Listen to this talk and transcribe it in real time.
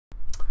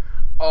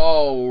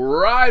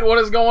Alright, what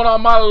is going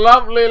on, my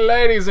lovely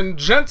ladies and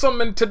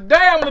gentlemen? Today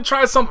I'm going to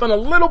try something a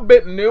little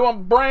bit new.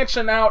 I'm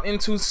branching out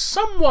into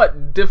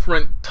somewhat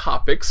different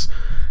topics.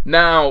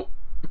 Now,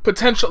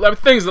 potential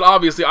things that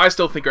obviously I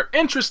still think are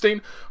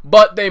interesting,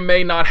 but they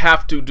may not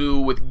have to do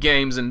with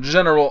games in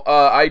general.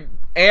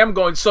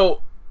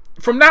 So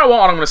from now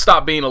on I'm going to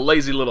stop being a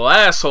lazy little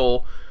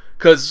asshole,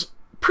 because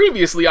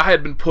previously I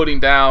had been putting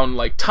down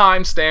like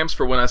timestamps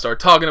for when I start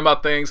talking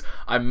about things.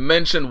 I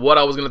mentioned what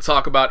I was going to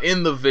talk about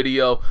in the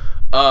video,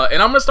 and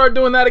I'm going to start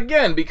doing that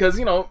again because,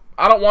 you know,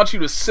 I don't want you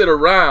to sit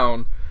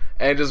around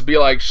and just be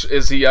like,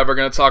 is he ever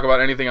going to talk about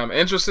anything I'm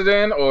interested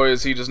in, or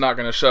is he just not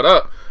going to shut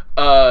up?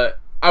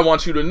 I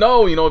want you to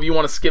know, if you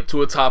want to skip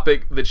to a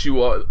topic that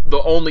you are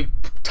the only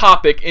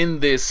topic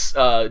in this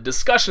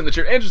discussion that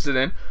you're interested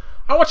in,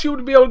 I want you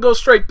to be able to go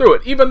straight through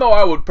it, even though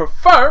I would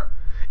prefer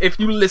if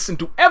you listen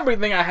to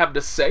everything I have to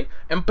say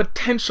and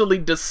potentially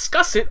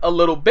discuss it a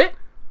little bit.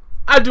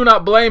 I do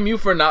not blame you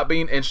for not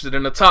being interested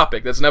in a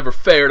topic. That's never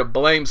fair to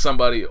blame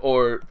somebody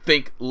or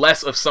think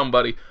less of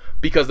somebody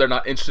because they're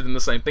not interested in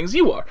the same things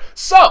you are.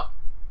 So,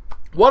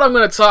 what I'm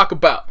going to talk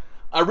about.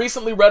 I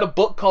recently read a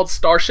book called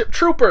Starship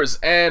Troopers,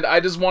 and I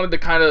just wanted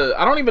to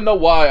I don't even know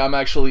why I'm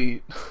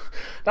actually,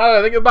 now that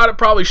I think about it,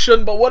 probably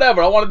shouldn't, but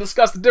whatever. I want to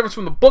discuss the difference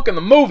between the book and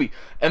the movie,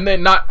 and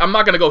then I'm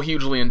not going to go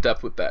hugely in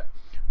depth with that.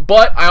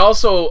 But I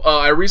also,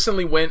 I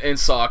recently went and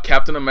saw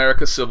Captain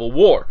America Civil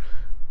War.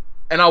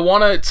 And I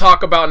want to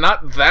talk about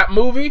not that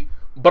movie,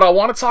 but I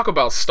want to talk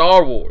about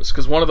Star Wars.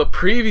 Because one of the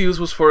previews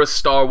was for a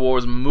Star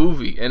Wars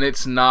movie. And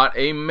it's not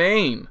a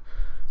main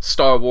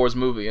Star Wars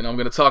movie. And I'm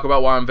going to talk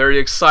about why I'm very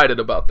excited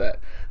about that.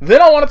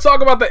 Then I want to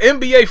talk about the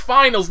NBA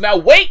Finals. Now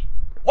wait!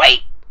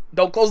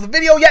 Don't close the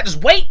video yet,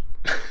 just wait!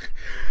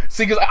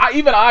 See, because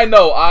I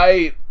know,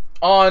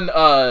 on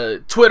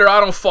Twitter,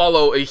 I don't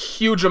follow a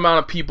huge amount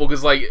of people,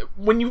 because like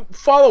when you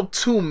follow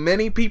too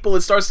many people,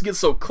 it starts to get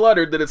so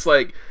cluttered that it's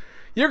like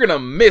you're gonna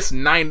miss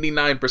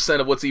 99%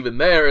 of what's even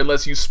there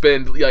unless you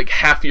spend like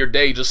half your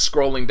day just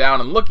scrolling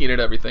down and looking at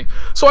everything.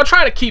 So I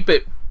try to keep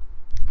it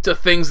to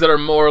things that are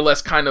more or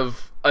less kind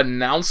of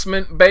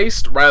announcement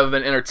based rather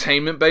than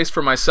entertainment based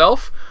for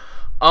myself.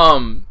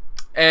 But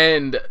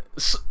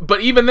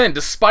even then,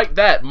 despite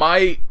that,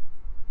 my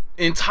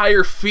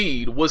entire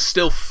feed was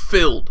still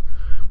filled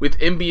with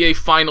NBA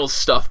Finals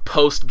stuff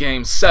post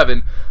Game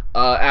 7,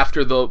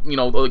 after the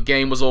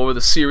game was over,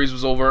 the series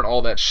was over, and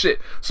all that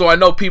shit. So I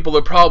know people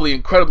are probably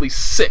incredibly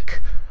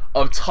sick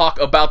of talk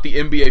about the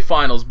NBA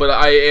Finals, but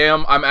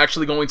I'm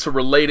actually going to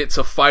relate it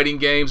to fighting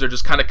games or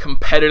just kind of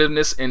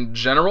competitiveness in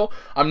general.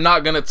 I'm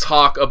not going to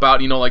talk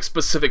about, like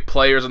specific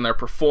players and their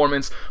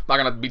performance. I'm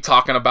not going to be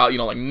talking about,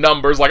 like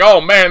numbers, like,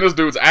 oh man, this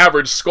dude's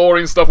average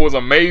scoring stuff was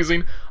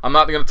amazing. I'm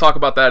not going to talk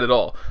about that at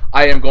all.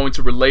 I am going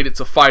to relate it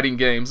to fighting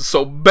games,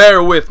 so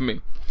bear with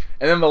me.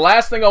 And then the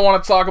last thing I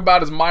want to talk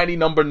about is Mighty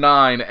Number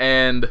 9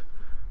 and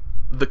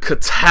the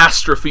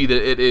catastrophe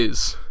that it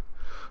is.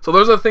 So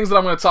those are the things that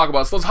I'm going to talk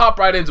about. So let's hop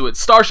right into it.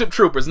 Starship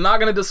Troopers. Not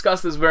going to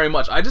discuss this very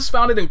much. I just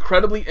found it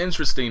incredibly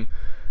interesting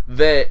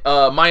that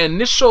my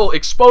initial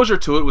exposure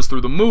to it was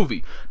through the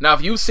movie. Now,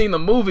 if you've seen the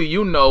movie,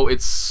 you know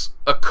it's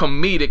a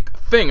comedic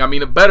thing. I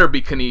mean, it better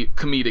be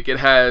comedic. It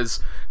has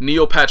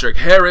Neil Patrick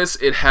Harris.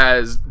 It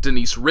has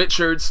Denise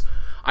Richards.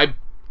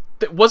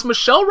 Was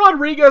Michelle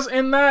Rodriguez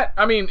in that?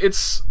 I mean,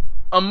 it's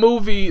a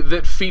movie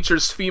that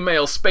features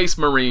female space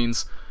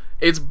marines.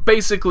 It's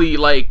basically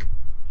like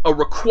a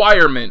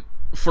requirement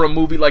for a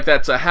movie like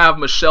that to have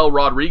Michelle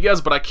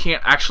Rodriguez, but I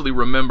can't actually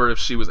remember if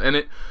she was in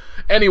it.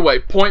 Anyway,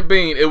 point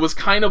being, it was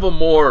kind of a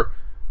more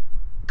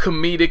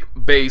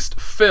comedic-based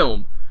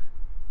film.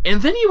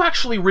 And then you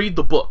actually read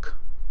the book.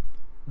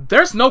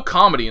 There's no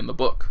comedy in the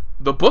book.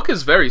 The book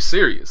is very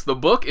serious. The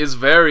book is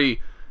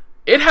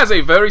it has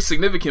a very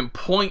significant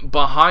point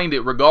behind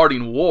it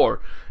regarding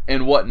war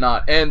and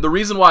whatnot. And the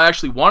reason why I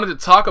actually wanted to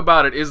talk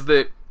about it is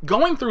that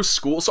going through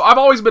school, so I've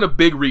always been a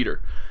big reader.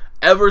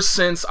 Ever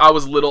since I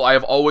was little, I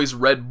have always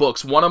read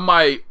books. One of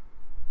my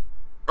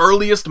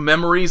earliest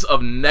memories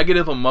of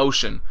negative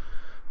emotion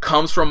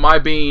comes from my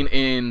being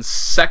in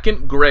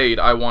 2nd grade,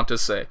 I want to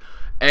say.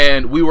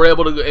 And we were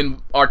able to,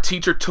 and our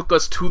teacher took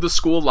us to the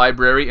school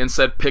library and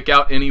said, pick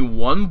out any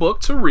one book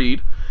to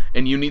read,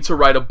 and you need to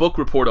write a book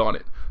report on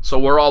it. So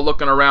we're all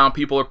looking around,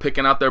 people are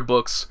picking out their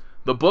books.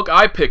 The book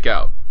I pick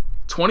out,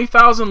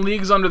 20,000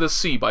 Leagues Under the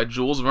Sea by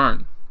Jules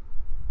Verne.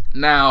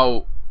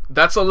 Now,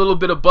 that's a little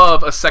bit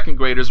above a 2nd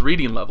grader's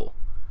reading level.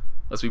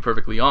 Let's be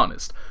perfectly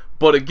honest.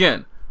 But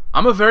again,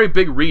 I'm a very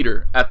big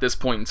reader at this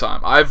point in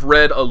time. I've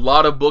read a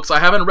lot of books. I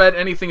haven't read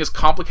anything as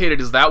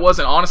complicated as that was,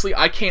 and honestly,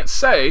 I can't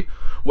say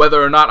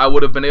whether or not I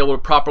would have been able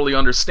to properly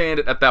understand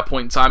it at that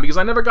point in time because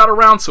I never got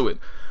around to it.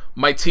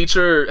 My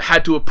teacher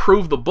had to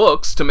approve the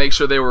books to make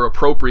sure they were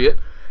appropriate,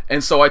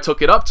 and so I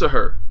took it up to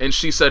her, and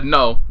she said,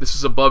 no, this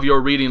is above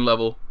your reading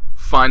level.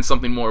 Find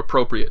something more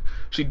appropriate.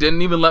 She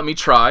didn't even let me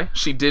try.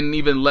 She didn't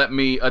even let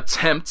me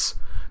attempt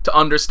to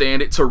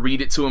understand it, to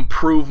read it, to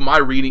improve my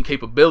reading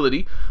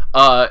capability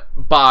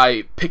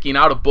by picking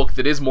out a book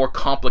that is more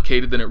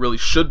complicated than it really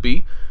should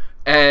be.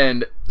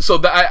 And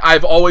so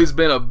I've always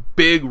been a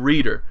big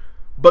reader.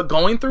 But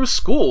going through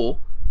school,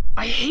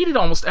 I hated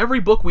almost every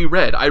book we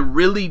read. I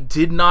really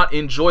did not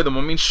enjoy them.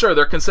 I mean, sure,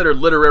 they're considered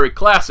literary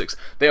classics.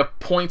 They have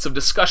points of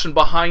discussion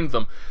behind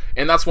them.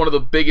 And that's one of the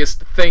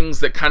biggest things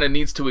that kind of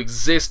needs to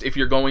exist if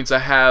you're going to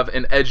have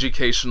an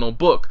educational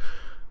book.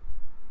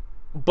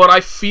 But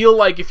I feel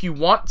like if you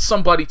want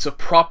somebody to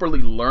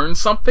properly learn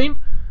something,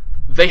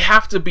 they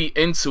have to be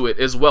into it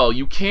as well.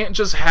 You can't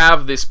just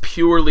have this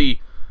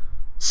purely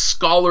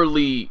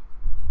scholarly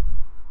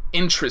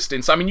interest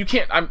in. I mean, you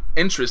can't.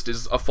 Interest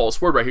is a false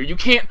word right here. You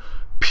can't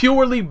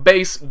purely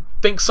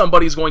think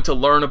somebody's going to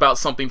learn about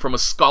something from a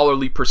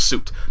scholarly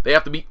pursuit. They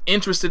have to be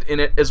interested in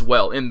it as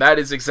well, and that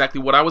is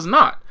exactly what I was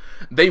not.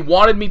 They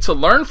wanted me to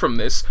learn from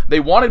this. They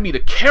wanted me to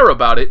care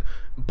about it,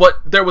 but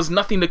there was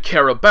nothing to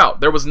care about.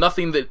 There was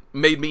nothing that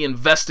made me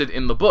invested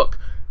in the book.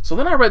 So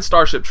then I read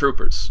Starship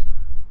Troopers,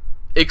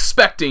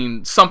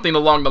 expecting something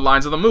along the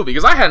lines of the movie,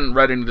 because I hadn't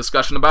read any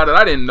discussion about it.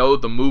 I didn't know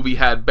the movie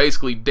had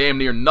basically damn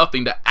near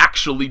nothing to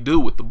actually do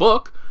with the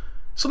book.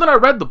 So then I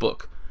read the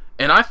book,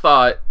 and I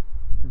thought,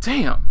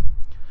 damn,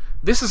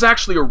 this is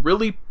actually a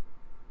really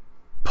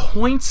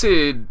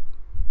pointed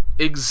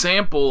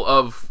example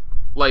of,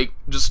 like,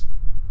 just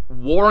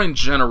war in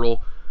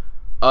general,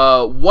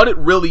 what it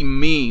really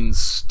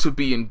means to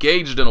be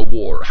engaged in a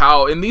war.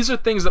 And these are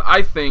things that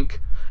I think,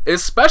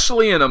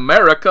 especially in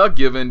America,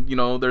 given, you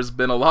know, there's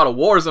been a lot of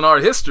wars in our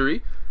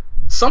history,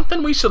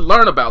 something we should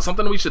learn about,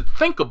 something we should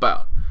think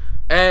about.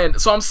 And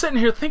so I'm sitting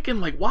here thinking,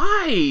 like,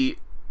 why?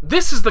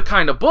 This is the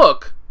kind of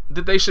book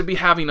that they should be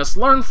having us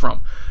learn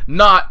from.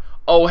 Not,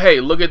 oh, hey,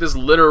 look at this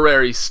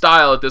literary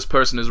style that this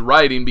person is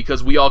writing,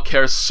 because we all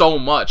care so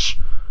much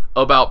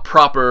about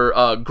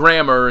proper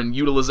grammar and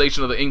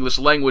utilization of the English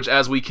language,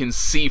 as we can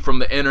see from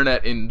the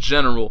internet in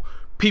general.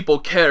 People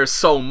care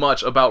so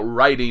much about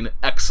writing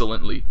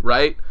excellently,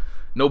 right?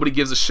 Nobody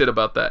gives a shit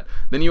about that.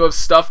 Then you have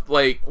stuff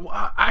like,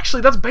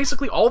 actually, that's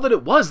basically all that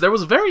it was. There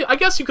was I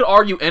guess you could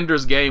argue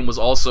Ender's Game was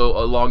also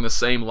along the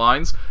same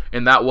lines,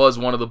 and that was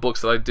one of the books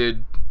that I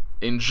did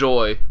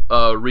enjoy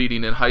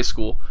reading in high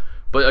school.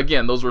 But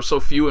again, those were so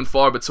few and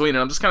far between, and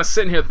I'm just kind of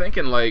sitting here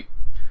thinking, like,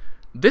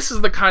 this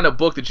is the kind of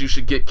book that you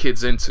should get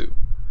kids into.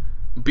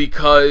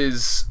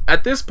 Because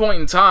at this point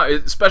in time,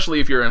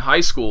 especially if you're in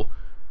high school,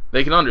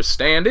 they can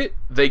understand it,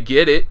 they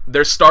get it,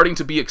 they're starting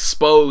to be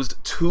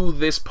exposed to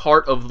this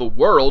part of the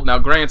world. Now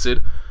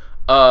granted,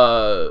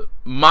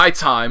 my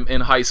time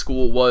in high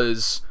school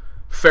was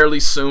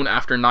fairly soon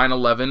after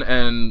 9/11,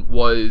 and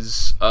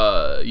was,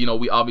 you know,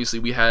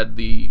 we had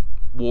the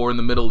war in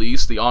the Middle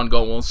East, the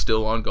ongoing, well,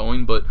 still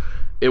ongoing, but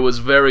it was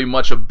very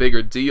much a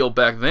bigger deal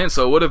back then,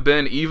 so it would have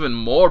been even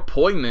more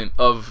poignant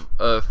of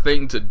a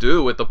thing to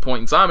do at the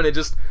point in time.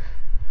 And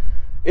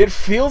it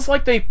feels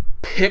like they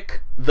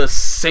pick the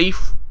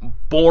safe,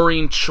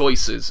 boring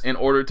choices in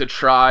order to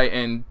try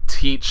and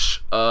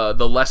teach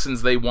the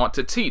lessons they want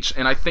to teach.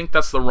 And I think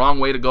that's the wrong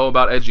way to go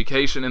about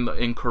education, and the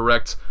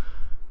incorrect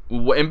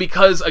way. And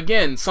because,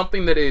 again,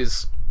 something that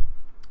is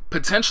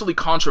potentially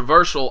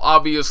controversial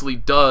obviously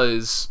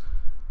does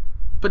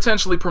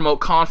potentially promote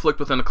conflict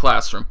within a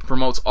classroom,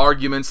 promotes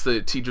arguments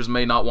that teachers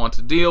may not want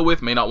to deal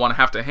with, may not want to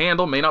have to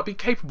handle, may not be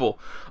capable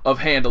of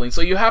handling.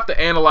 So you have to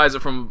analyze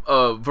it from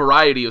a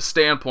variety of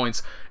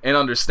standpoints and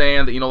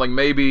understand that, you know, like,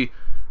 maybe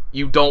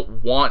you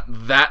don't want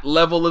that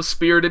level of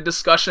spirited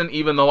discussion,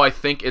 even though I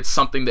think it's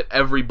something that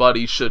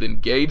everybody should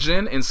engage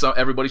in, and so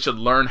everybody should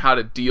learn how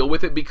to deal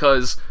with it,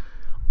 because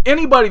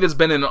anybody that's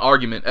been in an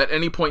argument at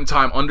any point in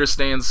time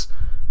understands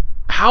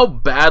how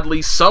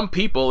badly some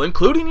people,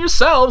 including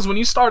yourselves, when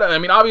you start out, I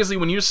mean, obviously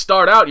when you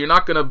start out, you're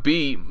not going to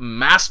be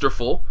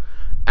masterful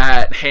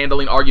at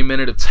handling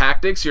argumentative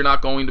tactics. You're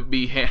not going to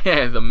be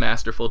the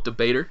masterful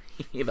debater,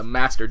 the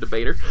master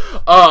debater.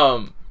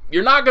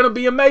 You're not going to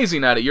be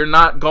amazing at it. You're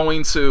not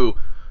going to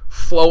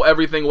flow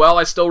everything well.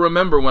 I still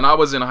remember when I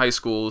was in high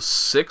school,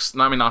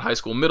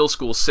 middle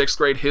school, 6th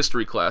grade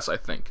history class, I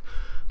think.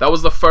 That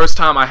was the first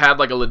time I had,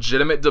 like, a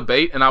legitimate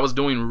debate, and I was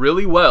doing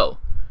really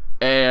well.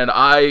 And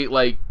I,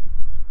 like,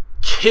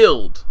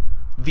 killed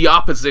the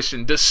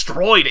opposition,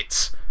 destroyed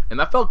it, and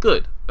that felt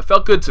good. It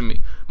felt good to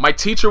me. My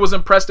teacher was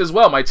impressed as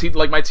well. My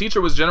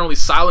teacher was generally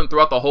silent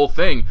throughout the whole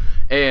thing,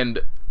 and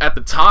at the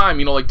time,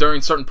 you know, like,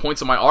 during certain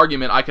points of my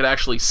argument, I could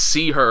actually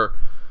see her,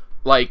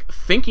 like,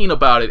 thinking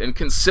about it and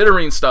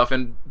considering stuff,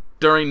 and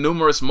during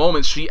numerous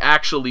moments she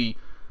actually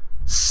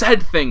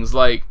said things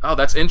like, oh,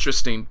 that's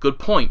interesting, good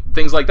point,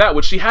 things like that,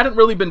 which she hadn't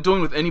really been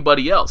doing with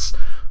anybody else.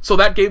 So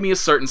that gave me a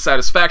certain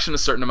satisfaction, a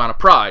certain amount of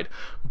pride.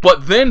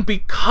 But then,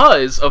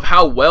 because of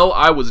how well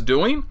I was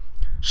doing,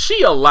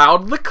 she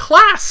allowed the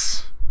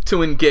class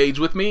to engage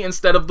with me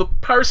instead of the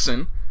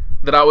person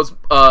that I was,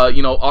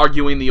 you know,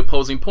 arguing the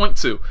opposing point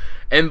to.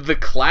 And the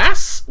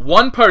class,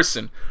 one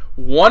person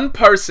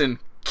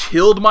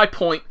killed my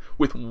point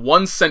with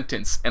one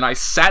sentence. And I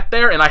sat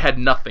there and I had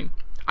nothing.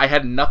 I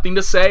had nothing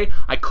to say.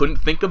 I couldn't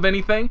think of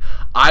anything.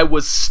 I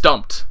was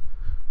stumped.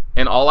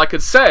 And all I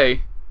could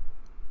say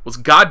was,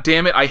 God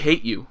damn it, I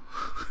hate you.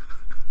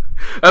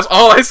 That's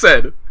all I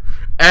said.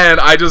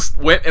 And I just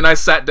went and I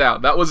sat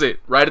down. That was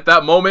it. Right at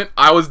that moment,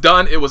 I was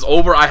done. It was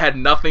over. I had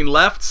nothing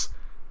left.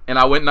 And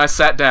I went and I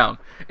sat down.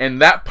 And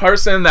that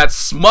person, that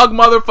smug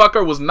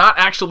motherfucker, was not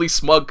actually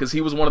smug because he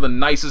was one of the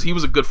nicest. He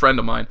was a good friend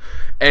of mine.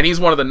 And he's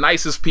one of the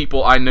nicest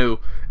people I knew.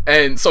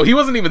 And so he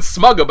wasn't even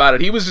smug about it.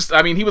 He was just,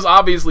 I mean, he was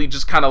obviously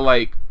just kind of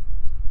like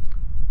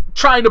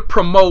trying to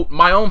promote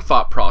my own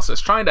thought process,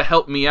 trying to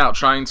help me out,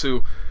 trying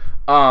to,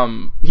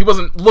 he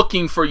wasn't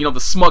looking for, you know, the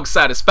smug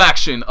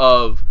satisfaction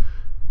of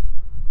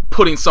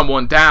putting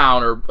someone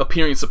down or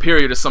appearing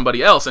superior to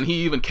somebody else. And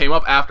he even came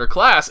up after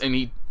class and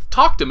he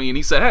talked to me and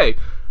he said, hey,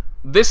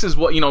 this is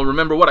what, you know,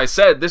 remember what I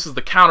said, this is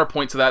the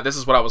counterpoint to that, this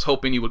is what I was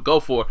hoping you would go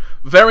for.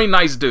 Very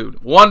nice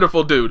dude,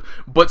 wonderful dude,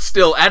 but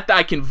still, at that,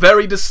 I can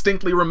very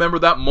distinctly remember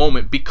that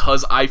moment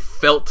because I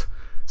felt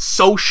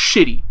so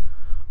shitty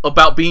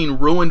about being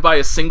ruined by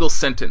a single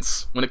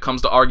sentence when it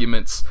comes to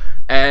arguments.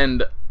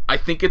 And I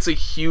think it's a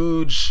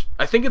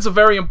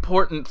very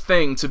important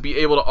thing to be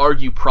able to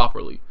argue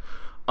properly.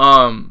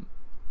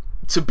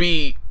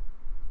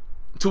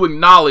 To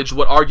acknowledge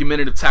what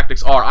argumentative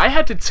tactics are. I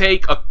had to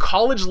take a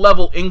college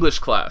level English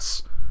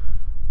class,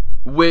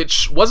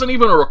 which wasn't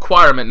even a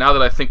requirement now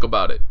that I think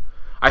about it.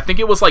 I think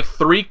it was like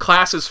 3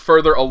 classes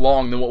further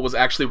along than what was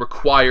actually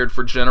required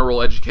for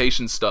general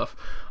education stuff,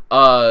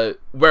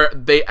 where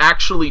they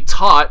actually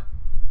taught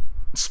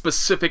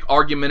specific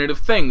argumentative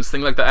things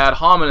like the ad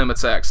hominem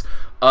attacks,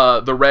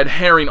 the red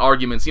herring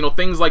arguments, you know,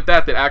 things like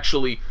that that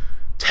actually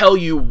tell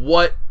you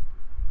what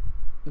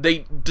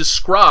they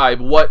describe,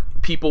 what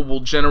people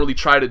will generally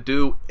try to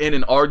do in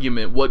an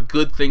argument, what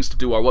good things to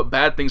do are, what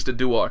bad things to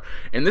do are.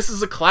 And this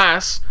is a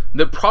class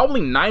that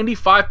probably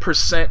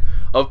 95%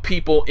 of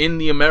people in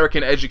the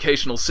American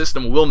educational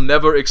system will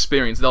never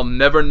experience. They'll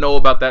never know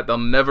about that. They'll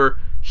never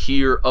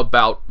hear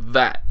about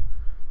that.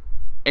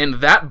 And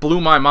that blew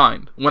my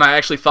mind when I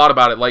actually thought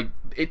about it. Like,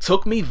 it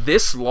took me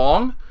this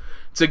long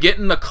to get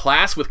in a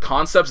class with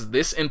concepts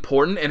this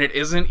important, and it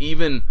isn't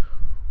even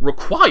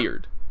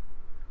required.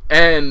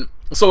 And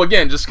so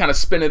again, just kind of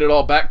spinning it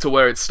all back to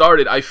where it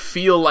started, I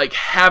feel like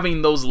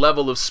having those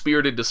level of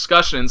spirited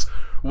discussions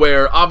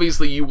where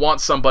obviously you want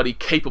somebody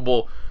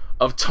capable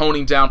of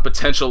toning down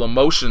potential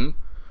emotion,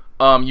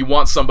 you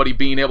want somebody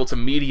being able to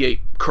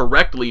mediate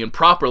correctly and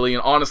properly,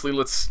 and honestly,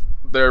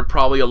 there are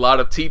probably a lot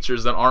of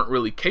teachers that aren't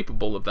really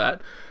capable of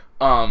that.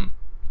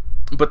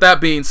 But that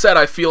being said,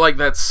 I feel like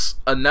that's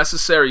a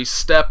necessary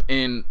step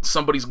in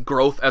somebody's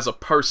growth as a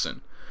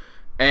person.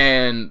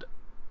 And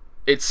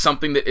it's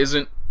something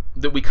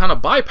that we kind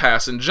of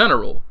bypass in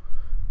general.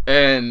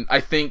 And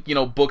I think, you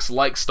know, books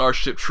like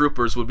Starship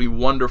Troopers would be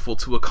wonderful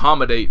to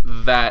accommodate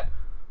that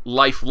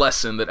life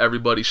lesson that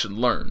everybody should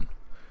learn.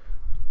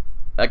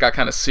 That got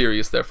kind of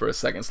serious there for a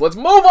second. So let's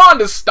move on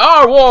to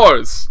Star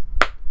Wars.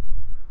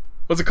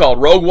 What's it called?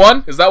 Rogue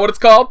One? Is that what it's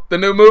called? The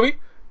new movie?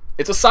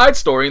 It's a side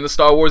story in the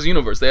Star Wars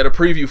universe. They had a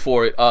preview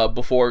for it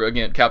before,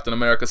 again, Captain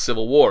America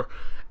Civil War.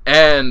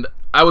 And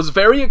I was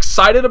very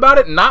excited about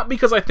it, not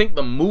because I think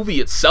the movie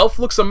itself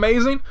looks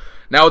amazing.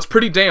 Now, it's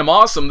pretty damn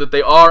awesome that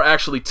they are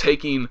actually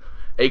taking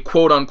a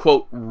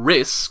quote-unquote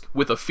risk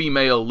with a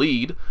female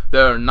lead.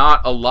 There are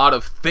not a lot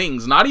of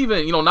things, not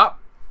even, you know, not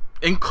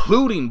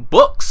including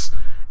books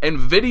and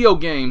video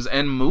games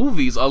and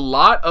movies. A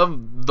lot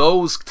of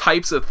those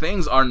types of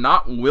things are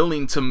not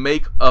willing to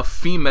make a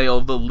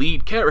female the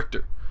lead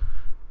character.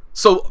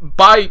 So,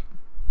 by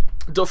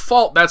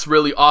default, that's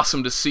really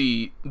awesome to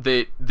see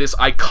that this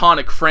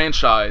iconic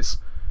franchise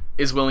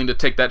is willing to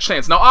take that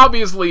chance. Now,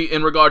 obviously,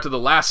 in regard to the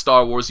last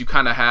Star Wars, you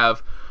kind of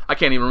have, I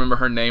can't even remember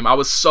her name.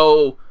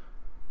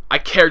 I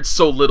cared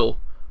so little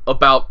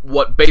about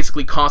what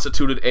basically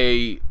constituted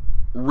a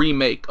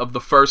remake of the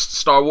first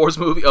Star Wars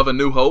movie of A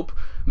New Hope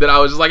that I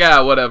was just like,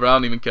 whatever, I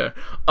don't even care.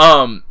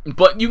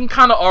 But you can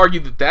kind of argue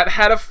that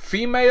had a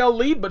female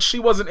lead, but she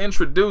wasn't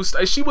introduced.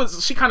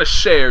 She kind of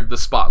shared the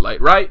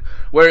spotlight, right?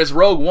 Whereas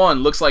Rogue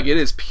One looks like it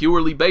is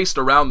purely based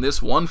around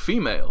this one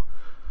female.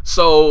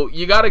 So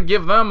you got to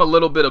give them a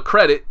little bit of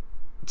credit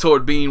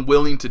toward being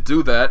willing to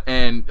do that,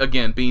 and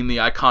again, being the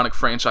iconic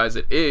franchise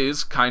it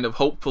is, kind of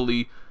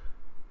hopefully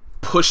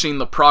pushing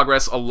the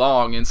progress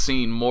along and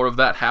seeing more of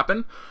that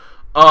happen.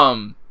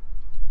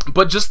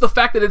 But just the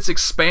fact that it's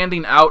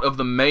expanding out of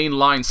the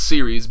mainline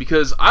series,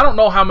 because I don't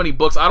know how many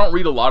books, I don't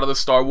read a lot of the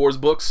Star Wars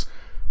books,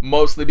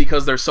 mostly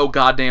because there's so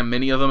goddamn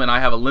many of them and I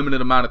have a limited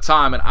amount of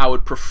time, and I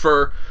would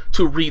prefer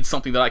to read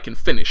something that I can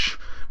finish.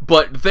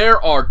 But there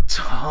are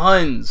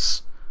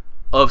tons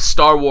of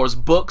Star Wars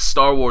books,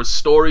 Star Wars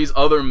stories,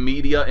 other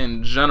media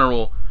in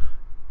general,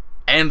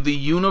 and the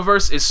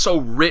universe is so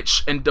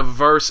rich and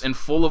diverse and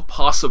full of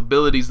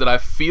possibilities that I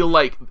feel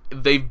like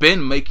they've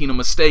been making a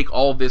mistake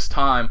all this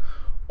time,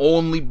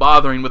 only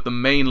bothering with the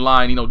main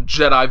line, you know,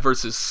 Jedi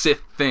versus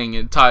Sith thing,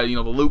 and you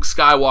know, the Luke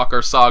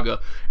Skywalker saga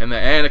and the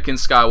Anakin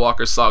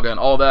Skywalker saga and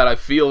all that. I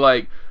feel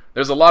like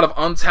there's a lot of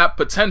untapped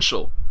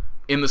potential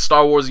in the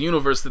Star Wars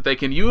universe that they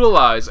can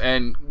utilize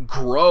and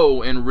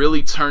grow and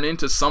really turn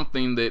into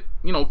something that,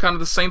 you know, kind of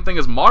the same thing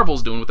as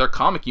Marvel's doing with their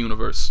comic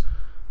universe.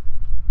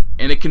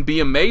 and it can be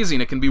amazing,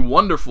 it can be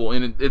wonderful,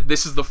 and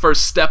this is the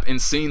first step in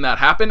seeing that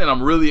happen, and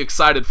I'm really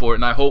excited for it,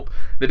 and I hope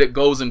that it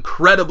goes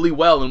incredibly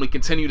well and we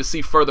continue to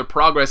see further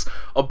progress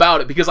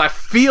about it, because I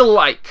feel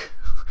like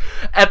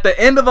at the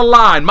end of the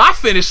line, my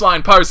finish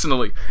line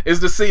personally is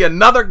to see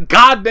another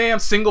goddamn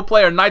single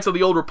player Knights of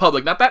the Old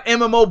Republic. Not that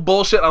MMO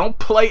bullshit. I don't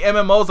play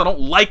MMOs. I don't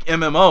like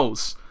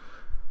MMOs.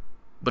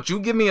 But you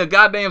give me a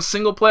goddamn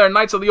single player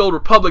Knights of the Old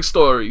Republic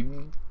story.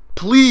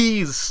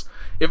 Please.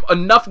 If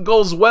enough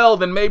goes well,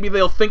 then maybe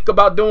they'll think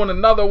about doing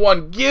another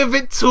one. Give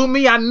it to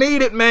me. I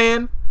need it,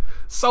 man.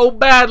 So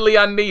badly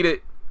I need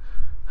it.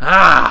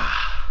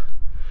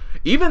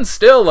 Even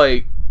still,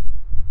 like,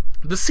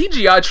 the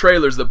CGI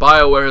trailers that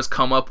BioWare has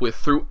come up with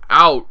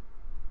throughout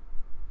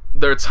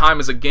their time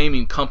as a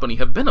gaming company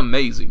have been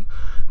amazing.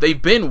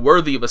 They've been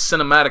worthy of a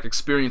cinematic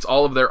experience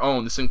all of their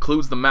own. This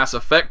includes the Mass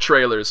Effect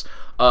trailers,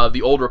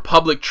 the Old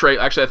Republic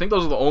trailer. Actually, I think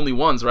those are the only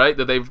ones, right?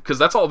 Because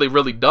that's all they've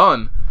really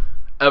done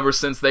ever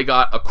since they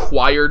got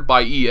acquired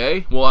by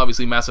EA. Well,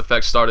 obviously Mass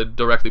Effect started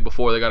directly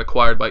before they got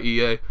acquired by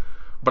EA.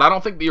 But I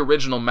don't think the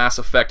original Mass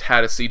Effect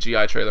had a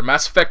CGI trailer.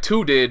 Mass Effect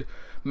 2 did.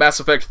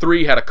 Mass Effect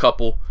 3 had a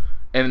couple.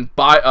 And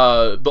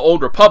the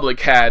Old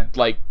Republic had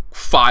like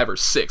 5 or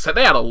 6.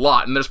 They had a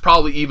lot, and there's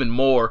probably even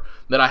more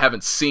that I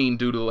haven't seen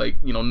due to, like,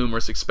 you know,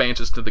 numerous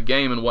expansions to the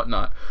game and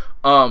whatnot.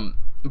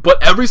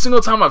 But every single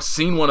time I've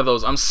seen one of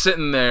those, I'm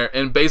sitting there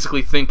and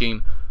basically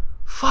thinking,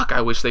 fuck,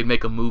 I wish they'd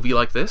make a movie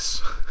like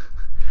this.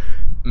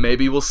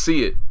 Maybe we'll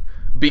see it,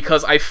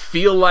 because I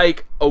feel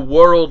like a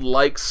world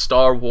like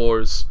Star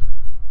Wars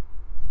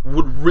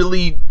would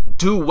really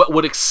do what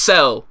would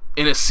excel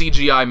in a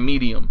CGI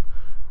medium.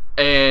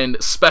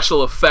 And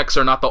special effects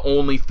are not the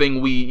only thing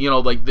we, you know,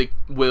 like, they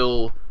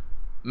will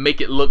make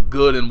it look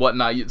good and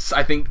whatnot.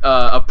 I think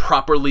a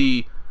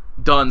properly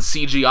done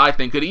CGI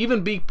thing could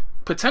even be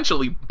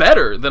potentially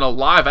better than a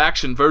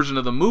live-action version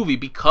of the movie,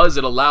 because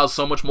it allows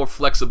so much more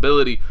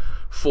flexibility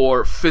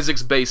for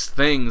physics-based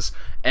things,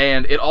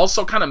 and it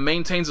also kind of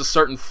maintains a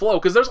certain flow,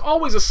 because there's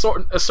always a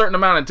certain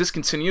amount of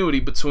discontinuity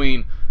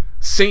between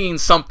seeing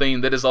something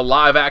that is a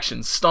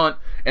live-action stunt,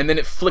 and then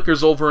it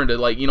flickers over into,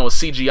 like, you know, a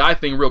CGI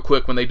thing real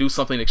quick when they do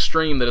something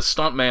extreme that a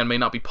stuntman may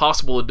not be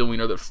possible of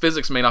doing, or that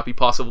physics may not be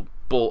possible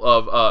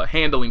of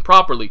handling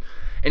properly.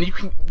 And you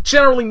can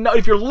generally know,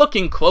 if you're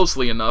looking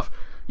closely enough,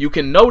 you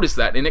can notice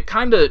that, and it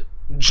kind of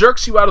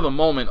jerks you out of the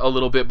moment a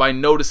little bit by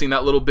noticing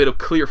that little bit of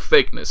clear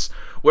fakeness.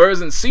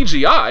 Whereas in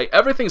CGI,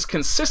 everything's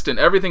consistent,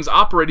 everything's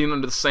operating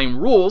under the same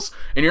rules,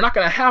 and you're not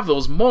going to have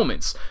those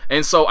moments.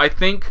 And so I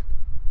think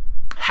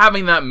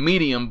having that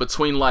medium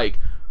between, like,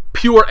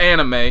 pure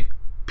anime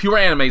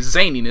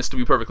zaniness, to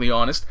be perfectly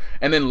honest,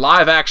 and then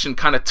live action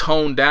kind of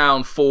toned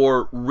down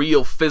for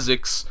real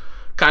physics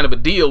kind of a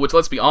deal, which,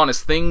 let's be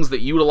honest, things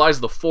that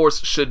utilize the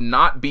Force should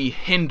not be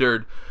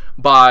hindered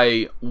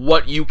by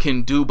what you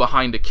can do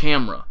behind a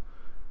camera.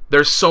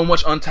 There's so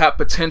much untapped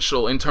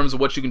potential in terms of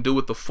what you can do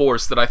with the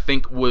Force that I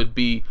think would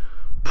be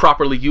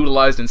properly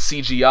utilized in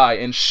CGI,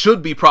 and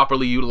should be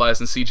properly utilized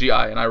in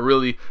CGI,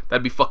 and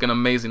that'd be fucking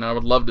amazing. I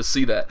would love to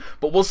see that.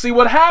 But we'll see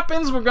what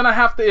happens. We're gonna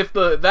have to, if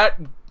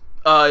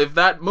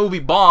that movie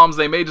bombs,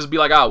 they may just be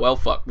like, ah, well,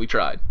 fuck, we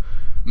tried.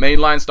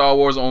 Mainline Star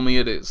Wars only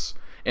it is.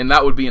 And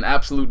that would be an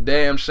absolute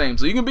damn shame.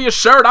 So you can be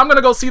assured I'm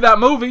gonna go see that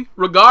movie,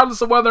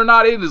 regardless of whether or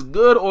not it is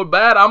good or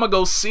bad. I'm gonna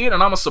go see it,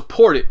 and I'm gonna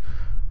support it.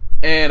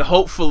 And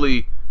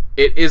hopefully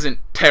it isn't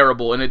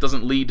terrible, and it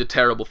doesn't lead to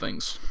terrible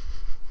things.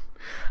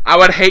 I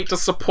would hate to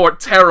support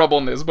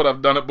terribleness, but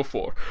I've done it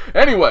before.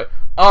 Anyway,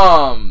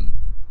 what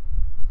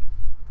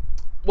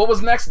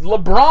was next?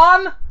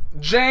 LeBron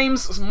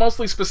James,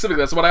 mostly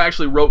specifically, that's what I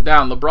actually wrote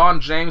down.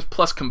 LeBron James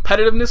plus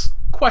competitiveness,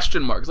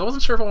 question marks. I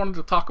wasn't sure if I wanted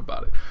to talk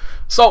about it.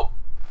 So,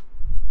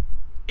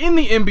 in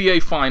the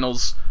NBA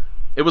Finals,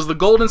 it was the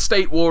Golden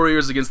State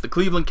Warriors against the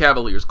Cleveland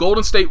Cavaliers.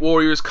 Golden State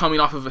Warriors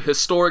coming off of a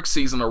historic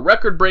season, a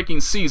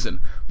record-breaking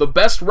season. The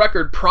best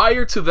record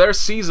prior to their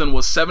season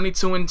was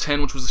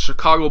 72-10, which was the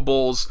Chicago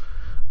Bulls,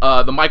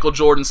 the Michael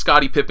Jordan,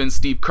 Scottie Pippen,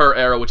 Steve Kerr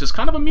era, which is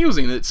kind of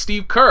amusing that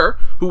Steve Kerr,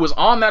 who was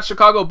on that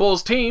Chicago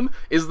Bulls team,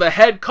 is the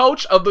head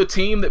coach of the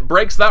team that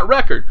breaks that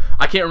record.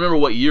 I can't remember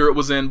what year it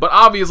was in, but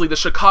obviously the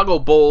Chicago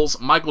Bulls,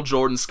 Michael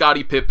Jordan,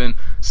 Scottie Pippen,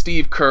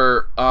 Steve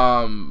Kerr,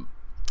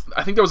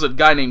 I think there was a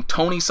guy named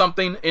Tony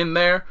something in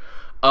there.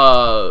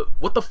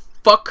 What the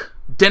fuck?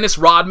 Dennis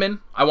Rodman.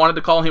 I wanted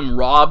to call him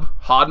Rob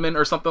Hodman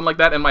or something like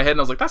that in my head,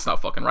 and I was like, that's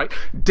not fucking right.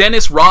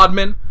 Dennis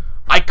Rodman.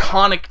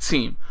 Iconic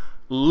team.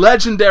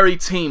 Legendary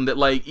team that,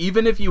 like,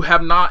 even if you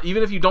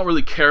don't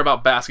really care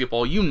about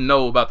basketball, you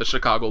know about the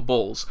Chicago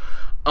Bulls.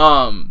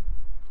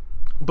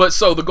 But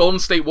so the Golden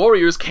State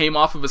Warriors came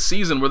off of a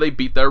season where they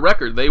beat their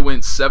record. They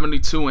went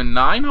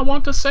 72-9, I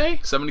want to say.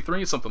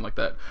 73, something like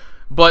that.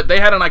 But they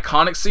had an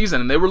iconic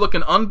season, and they were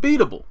looking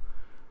unbeatable.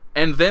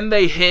 And then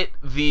they hit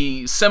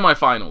the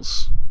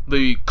semifinals,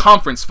 the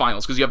conference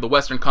finals, because you have the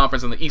Western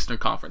Conference and the Eastern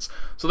Conference.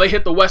 So they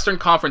hit the Western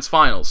Conference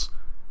finals.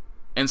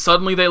 And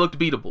suddenly they looked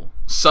beatable.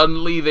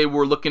 Suddenly they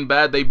were looking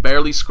bad. They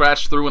barely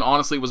scratched through, and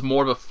honestly it was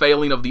more of a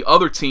failing of the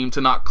other team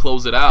to not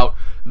close it out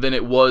than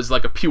it was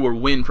like a pure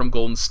win from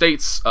Golden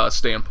State's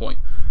standpoint.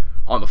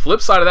 On the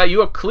flip side of that, you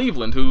have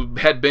Cleveland, who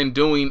had been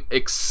doing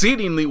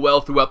exceedingly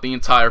well throughout the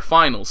entire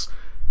finals.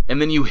 And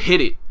then you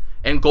hit it,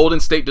 and Golden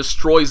State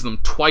destroys them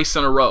twice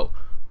in a row.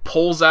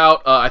 Pulls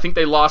out, I think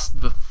they lost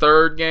the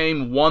third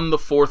game, won the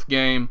fourth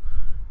game,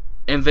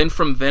 and then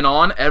from then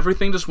on,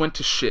 everything just went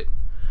to shit.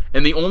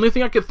 And the only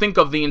thing I could think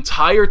of the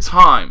entire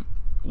time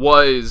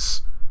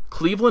was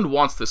Cleveland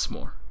wants this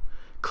more.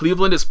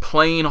 Cleveland is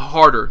playing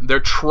harder. They're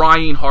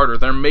trying harder.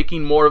 They're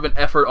making more of an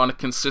effort on a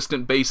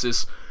consistent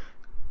basis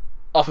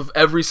off of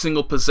every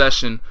single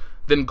possession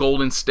than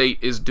Golden State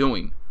is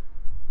doing.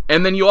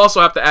 And then you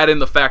also have to add in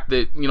the fact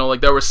that, you know,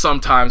 like there were some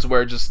times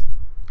where just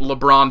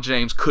LeBron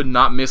James could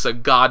not miss a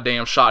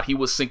goddamn shot. He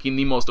was sinking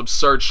the most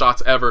absurd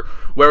shots ever.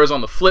 Whereas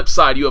on the flip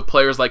side, you have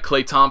players like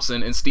Klay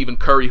Thompson and Stephen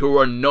Curry who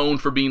are known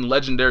for being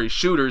legendary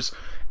shooters,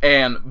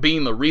 and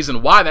being the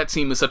reason why that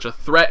team is such a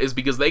threat is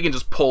because they can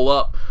just pull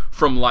up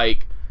from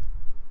like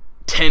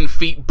 10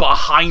 feet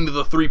behind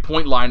the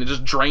three-point line and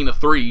just drain a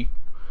three.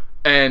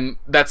 And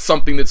that's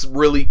something that's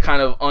really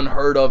kind of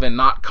unheard of and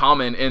not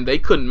common, and they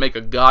couldn't make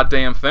a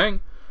goddamn thing.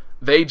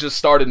 They just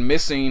started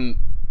missing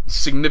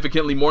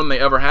significantly more than they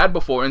ever had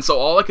before. And so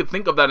all I could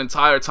think of that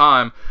entire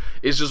time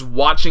is just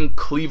watching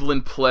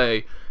Cleveland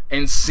play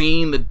and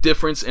seeing the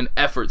difference in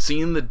effort,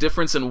 seeing the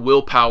difference in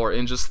willpower,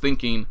 and just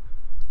thinking,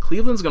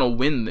 Cleveland's going to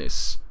win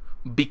this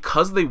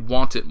because they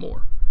want it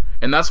more.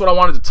 And that's what I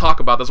wanted to talk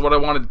about. That's what I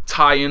wanted to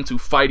tie into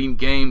fighting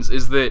games,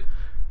 is that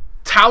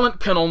talent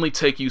can only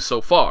take you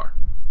so far.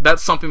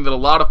 That's something that a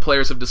lot of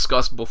players have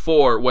discussed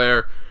before,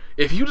 where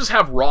if you just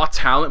have raw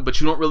talent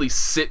but you don't really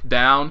sit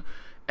down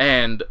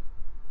and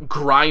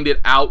grind it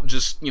out,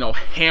 just, you know,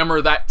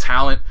 hammer that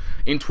talent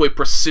into a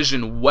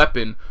precision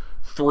weapon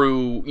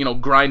through, you know,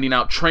 grinding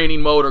out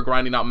training mode or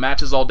grinding out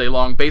matches all day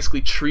long,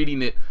 basically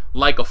treating it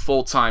like a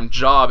full-time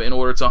job in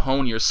order to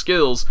hone your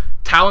skills,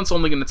 talent's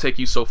only going to take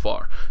you so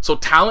far. So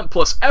talent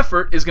plus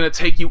effort is going to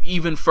take you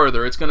even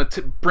further. It's going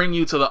to bring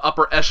you to the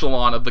upper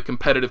echelon of the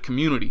competitive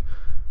community.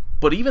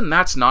 But even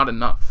that's not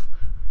enough.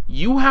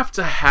 You have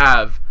to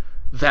have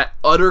that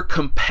utter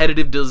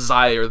competitive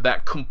desire,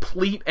 that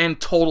complete and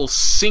total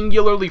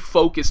singularly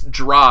focused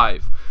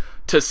drive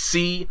to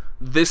see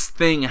this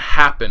thing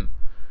happen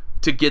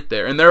to get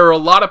there. And there are a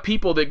lot of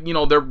people that, you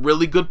know, they're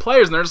really good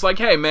players and they're just like,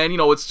 hey man, you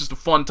know, it's just a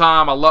fun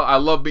time. I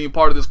love being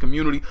part of this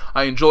community.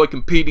 I enjoy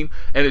competing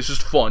and it's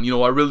just fun. You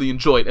know, I really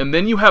enjoy it. And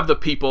then you have the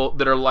people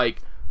that are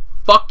like,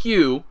 fuck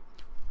you,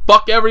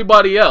 fuck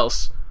everybody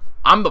else.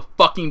 I'm the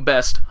fucking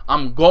best.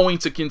 I'm going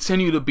to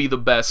continue to be the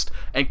best,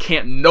 and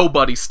can't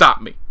nobody stop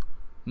me.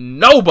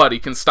 Nobody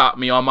can stop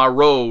me on my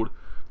road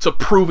to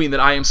proving that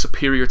I am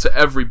superior to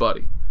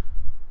everybody.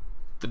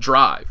 The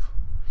drive.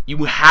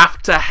 You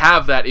have to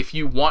have that if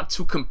you want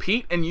to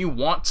compete and you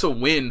want to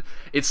win.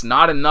 It's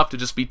not enough to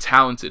just be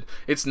talented.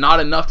 It's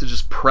not enough to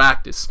just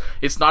practice.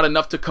 It's not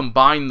enough to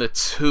combine the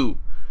two.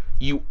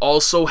 You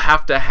also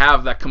have to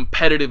have that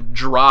competitive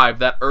drive,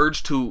 that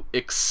urge to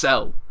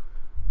excel,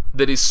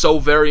 that is so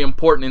very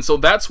important. And so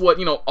that's what,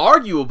 you know,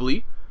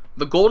 arguably,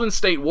 the Golden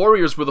State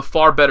Warriors were the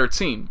far better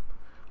team.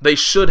 They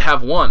should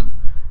have won,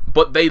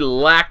 but they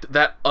lacked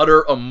that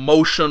utter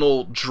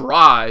emotional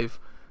drive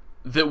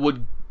that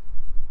would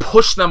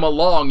push them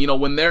along, you know,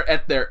 when they're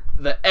at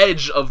the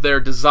edge of their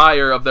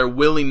desire, of their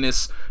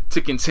willingness to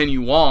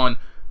continue on.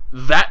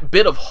 That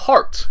bit of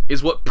heart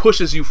is what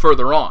pushes you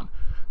further on.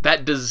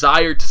 That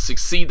desire to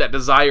succeed, that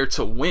desire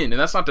to win. And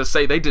that's not to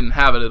say they didn't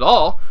have it at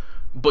all,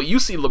 but you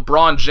see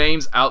LeBron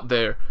James out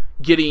there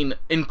getting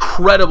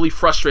incredibly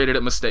frustrated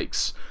at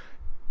mistakes,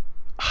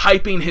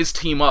 hyping his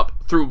team up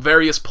through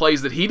various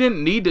plays that he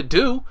didn't need to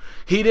do.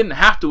 He didn't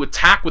have to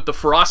attack with the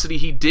ferocity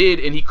he did,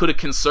 and he could have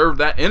conserved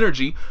that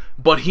energy,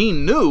 but he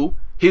knew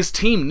his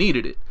team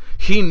needed it.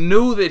 He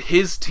knew that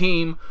his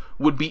team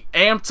would be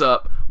amped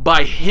up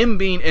by him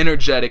being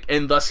energetic,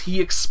 and thus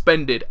he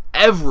expended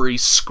every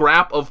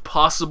scrap of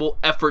possible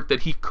effort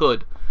that he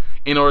could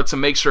in order to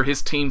make sure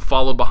his team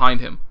followed behind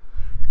him.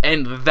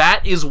 And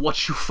that is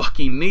what you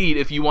fucking need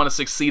if you want to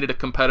succeed at a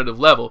competitive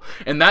level.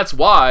 And that's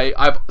why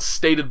I've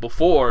stated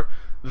before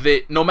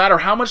that no matter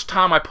how much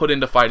time I put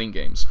into fighting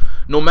games,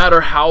 no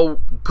matter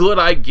how good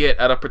I get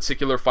at a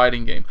particular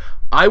fighting game,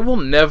 I will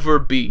never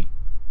be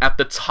at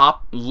the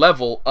top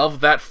level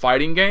of that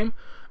fighting game,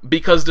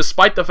 because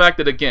despite the fact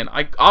that, again,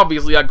 I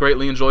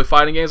greatly enjoy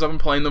fighting games. I've been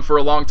playing them for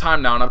a long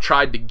time now, and I've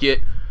tried to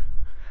get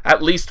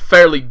at least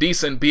fairly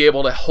decent, be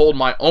able to hold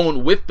my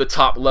own with the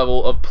top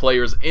level of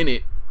players in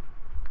it,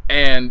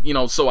 and, you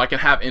know, so I can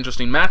have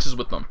interesting matches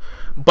with them.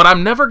 But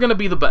I'm never going to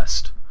be the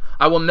best.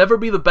 I will never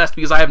be the best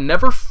because I have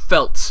never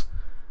felt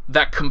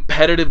that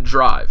competitive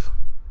drive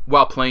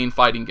while playing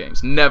fighting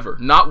games. Never.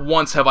 Not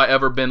once have I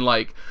ever been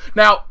like...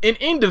 Now, in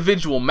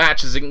individual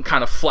matches, it can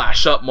kind of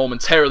flash up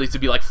momentarily to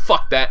be like,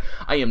 fuck that.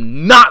 I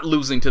am not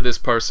losing to this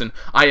person.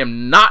 I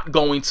am not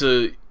going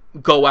to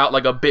go out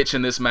like a bitch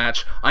in this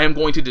match. I am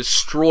going to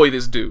destroy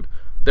this dude.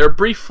 There are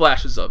brief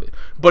flashes of it,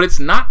 but it's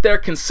not there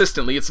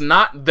consistently. It's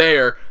not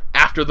there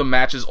after the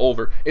match is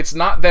over. It's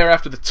not there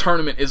after the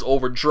tournament is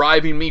over,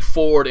 driving me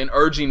forward and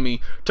urging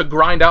me to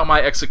grind out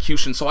my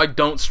execution so I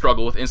don't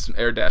struggle with instant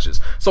air dashes,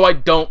 so I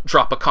don't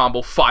drop a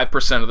combo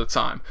 5% of the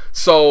time,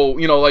 so,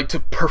 you know, like, to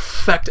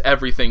perfect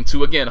everything,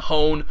 to, again,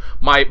 hone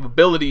my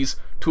abilities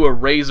to a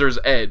razor's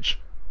edge.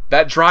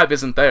 That drive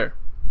isn't there,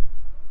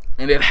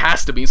 and it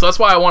has to be. So that's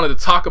why I wanted to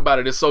talk about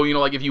it, is so, you know,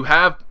 like, if you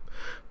have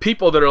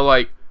people that are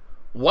like,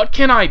 what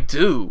can I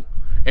do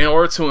in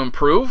order to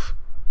improve?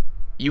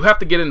 You have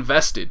to get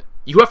invested.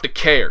 You have to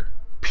care.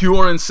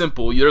 Pure and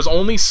simple. There's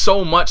only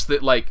so much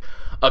that, like,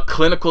 a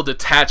clinical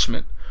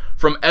detachment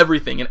from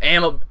everything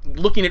and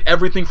looking at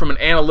everything from an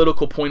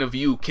analytical point of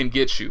view can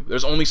get you.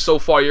 There's only so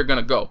far you're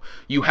gonna go.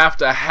 You have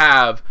to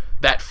have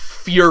that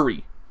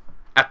fury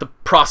at the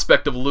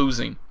prospect of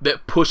losing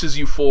that pushes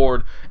you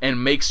forward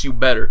and makes you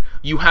better.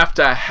 You have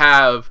to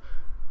have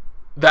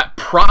that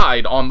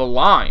pride on the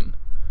line.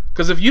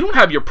 Because if you don't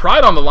have your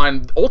pride on the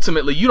line,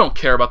 ultimately you don't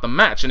care about the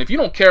match. And if you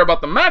don't care about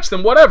the match,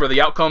 then whatever.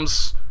 The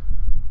outcome's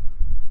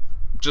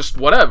just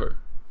whatever.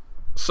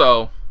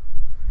 So,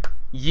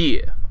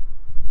 yeah.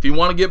 If you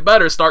want to get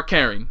better, start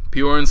caring.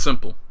 Pure and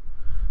simple.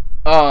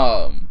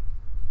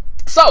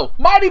 So,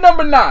 Mighty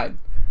Number 9.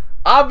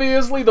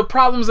 Obviously, the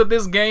problems that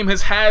this game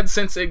has had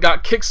since it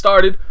got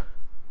kickstarted,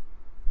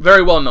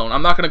 very well known.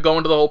 I'm not going to go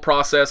into the whole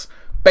process.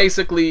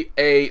 Basically,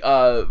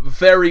 a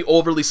very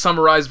overly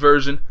summarized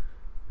version.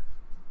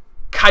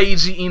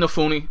 Keiji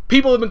Inafune.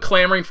 People have been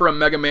clamoring for a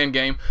Mega Man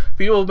game.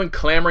 People have been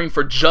clamoring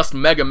for just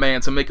Mega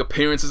Man to make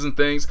appearances and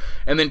things.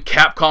 And then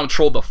Capcom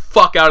trolled the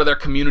fuck out of their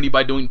community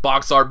by doing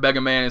box art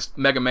Mega Man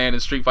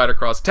and Street Fighter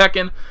Cross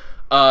Tekken.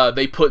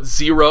 They put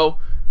Zero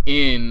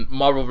in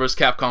Marvel vs.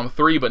 Capcom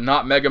 3, but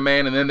not Mega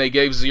Man. And then they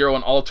gave Zero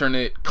an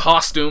alternate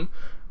costume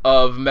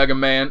of Mega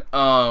Man,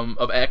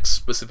 of X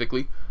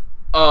specifically.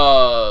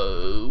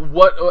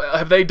 What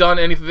have they done?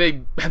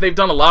 Anything? They've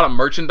done a lot of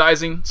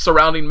merchandising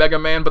surrounding Mega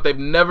Man, but they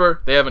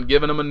haven't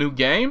given him a new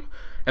game,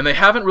 and they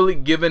haven't really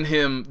given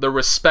him the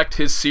respect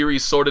his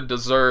series sort of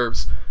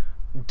deserves,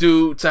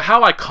 due to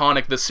how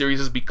iconic the series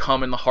has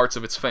become in the hearts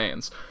of its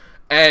fans.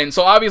 And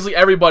so obviously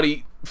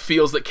everybody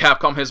feels that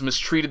Capcom has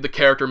mistreated the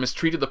character,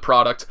 mistreated the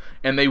product,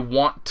 and they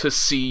want to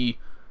see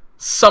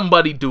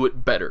somebody do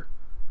it better.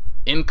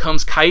 In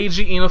comes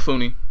Keiji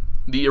Inafune,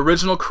 the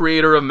original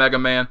creator of Mega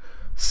Man,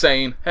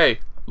 saying, hey,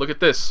 look at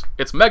this.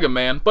 It's Mega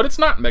Man, but it's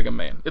not Mega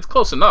Man. It's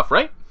close enough,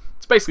 right?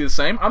 It's basically the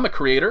same. I'm the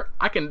creator.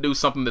 I can do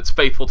something that's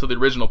faithful to the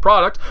original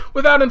product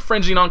without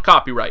infringing on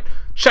copyright.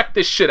 Check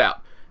this shit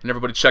out. And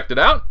everybody checked it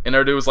out, and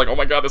everybody was like, oh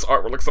my god, this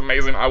artwork looks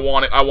amazing. I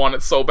want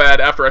it so bad.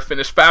 After I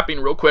finish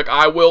fapping real quick,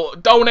 I will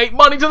donate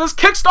money to this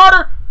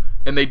Kickstarter.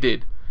 And they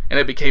did. And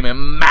it became a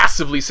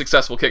massively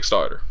successful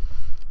Kickstarter.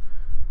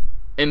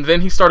 And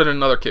then he started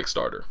another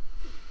Kickstarter.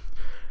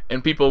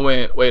 And people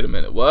went, wait a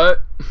minute,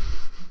 what?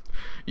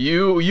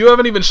 You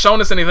haven't even shown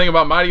us anything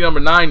about Mighty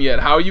Number 9 yet.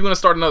 How are you going to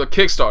start another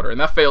Kickstarter?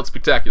 And that failed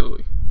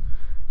spectacularly.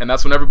 And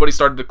that's when everybody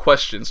started to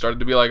question, started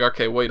to be like,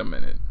 okay, wait a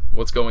minute,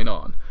 what's going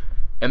on?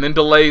 And then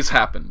delays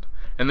happened.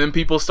 And then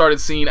people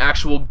started seeing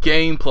actual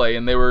gameplay,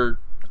 and they were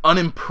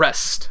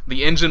unimpressed.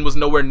 The engine was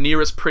nowhere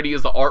near as pretty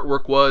as the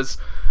artwork was.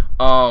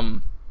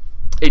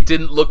 It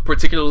didn't look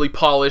particularly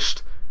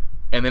polished.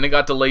 And then it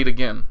got delayed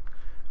again.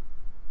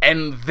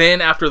 And then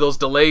after those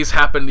delays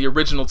happened the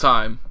original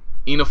time,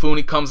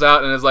 Inafune comes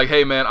out and is like,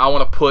 hey man, I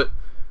want to put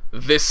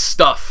this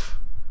stuff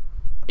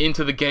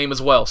into the game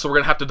as well. So we're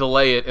going to have to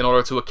delay it in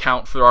order to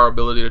account for our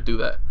ability to do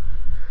that.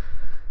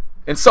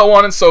 And so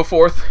on and so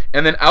forth.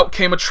 And then out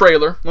came a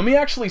trailer. Let me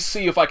actually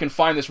see if I can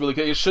find this really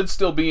quick. It should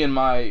still be in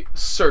my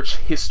search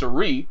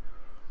history.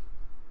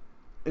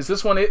 Is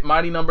this one it?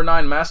 Mighty Number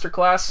 9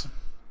 Masterclass?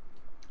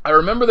 I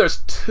remember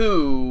there's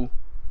two.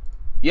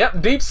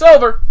 Yep, Deep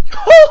Silver.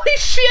 Holy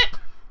shit!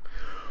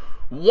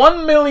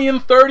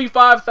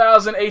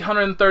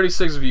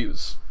 1,035,836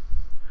 views.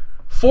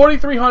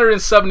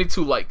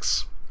 4,372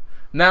 likes.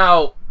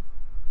 Now,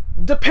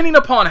 depending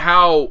upon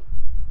how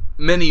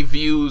many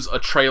views a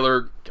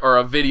trailer or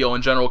a video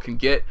in general can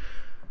get,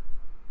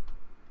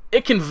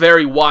 it can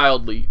vary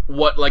wildly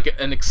what like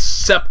an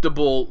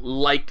acceptable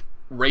like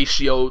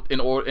ratio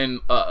in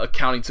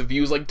accounting to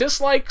views. Like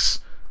dislikes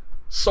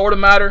sort of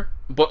matter,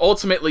 but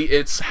ultimately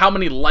it's how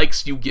many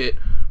likes you get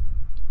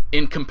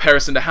in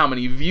comparison to how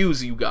many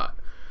views you got.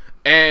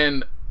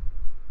 And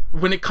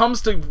when it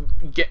comes to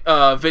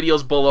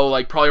videos below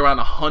like probably around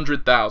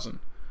 100,000,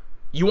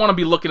 you want to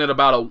be looking at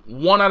about a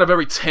 1 out of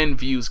every 10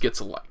 views gets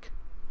a like.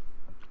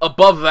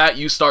 Above that,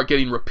 you start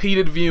getting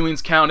repeated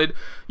viewings counted.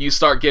 You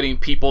start getting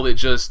people that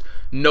just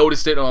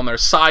noticed it on their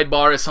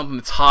sidebar as something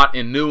that's hot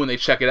and new, and they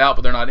check it out,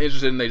 but they're not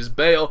interested and they just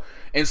bail.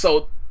 And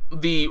so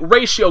the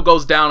ratio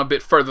goes down a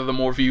bit further the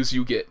more views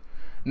you get.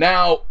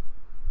 Now,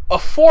 a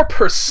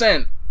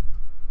 4%,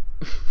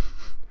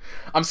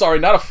 I'm sorry,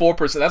 not a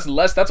 4%, that's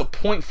less, that's a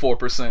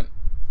 0.4%.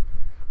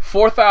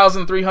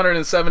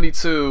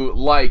 4,372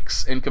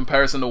 likes in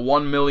comparison to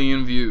 1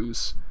 million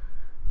views.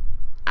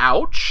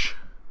 Ouch.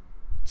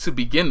 To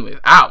begin with.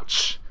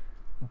 Ouch.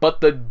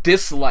 But the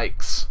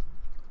dislikes,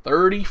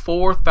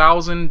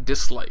 34,000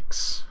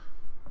 dislikes.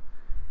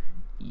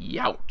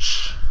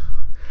 Youch.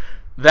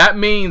 That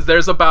means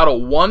there's about a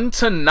 1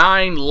 to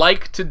 9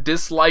 like to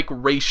dislike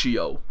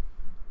ratio.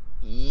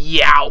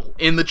 Yow.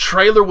 And the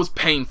trailer was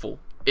painful.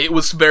 It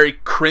was very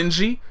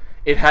cringy.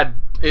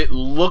 It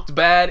looked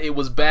bad. It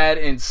was bad.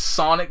 And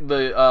Sonic,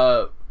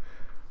 a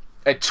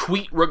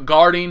tweet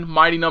regarding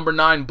Mighty Number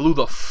 9 blew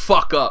the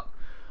fuck up.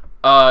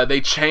 They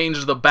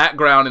changed the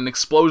background and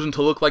explosion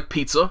to look like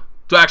pizza.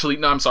 Actually,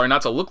 no, I'm sorry,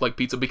 not to look like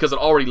pizza, because it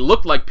already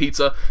looked like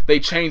pizza. They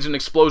changed an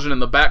explosion in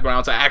the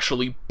background to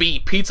actually be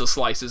pizza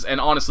slices, and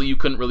honestly, you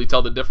couldn't really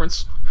tell the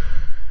difference.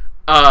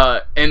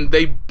 And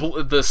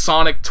the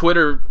Sonic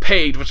Twitter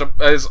page, which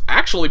is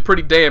actually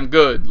pretty damn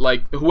good.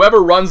 Like, whoever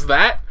runs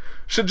that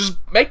should just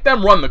make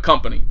them run the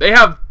company. They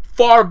have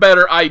far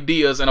better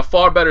ideas and a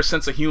far better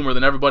sense of humor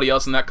than everybody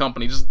else in that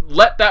company. Just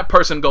let that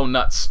person go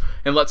nuts,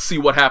 and let's see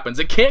what happens.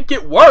 It can't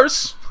get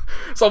worse.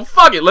 So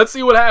fuck it, let's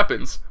see what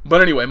happens.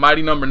 But anyway,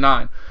 Mighty Number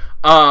 9.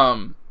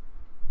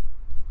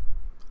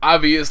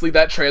 Obviously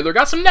that trailer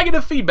got some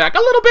negative feedback, a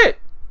little bit.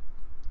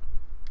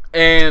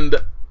 And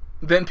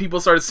then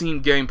people started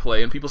seeing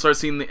gameplay, and people started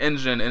seeing the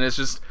engine, and it's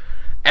just,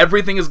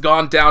 everything has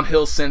gone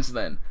downhill since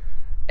then.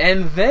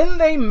 And then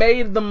they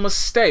made the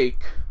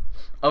mistake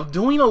of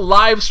doing a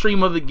live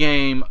stream of the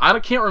game. I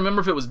can't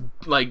remember if it was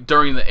like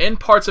during the end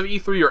parts of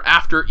E3 or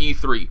after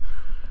E3.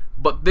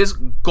 But this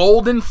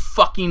golden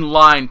fucking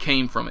line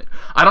came from it.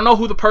 I don't know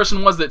who the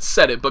person was that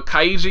said it, but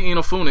Kaiji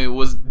Inafune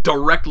was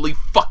directly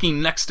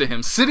fucking next to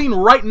him, sitting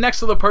right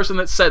next to the person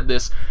that said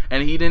this,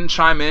 and he didn't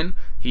chime in,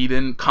 he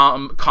didn't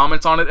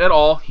comment on it at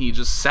all, he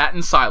just sat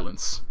in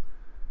silence.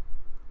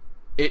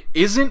 It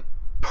isn't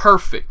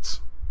perfect,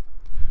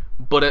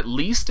 but at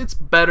least it's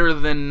better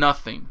than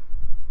nothing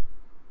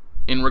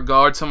in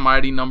regard to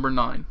Mighty Number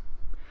 9.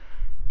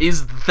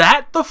 Is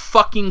that the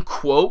fucking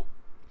quote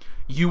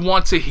you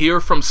want to hear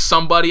from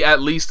somebody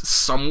at least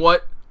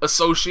somewhat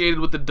associated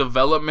with the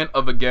development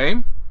of a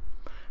game?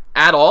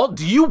 At all?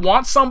 Do you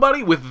want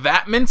somebody with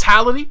that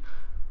mentality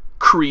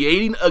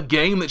creating a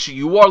game that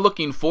you are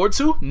looking forward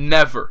to?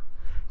 Never.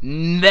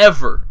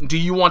 Never do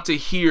you want to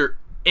hear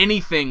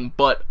anything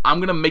but, I'm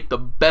gonna make the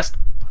best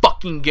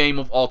fucking game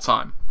of all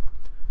time.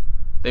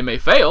 They may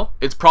fail.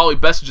 It's probably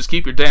best to just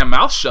keep your damn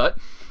mouth shut,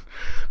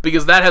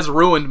 because that has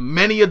ruined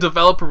many a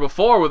developer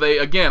before, where they,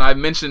 again, I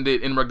mentioned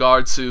it in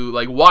regard to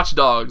like Watch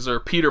Dogs or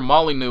Peter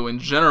Molyneux in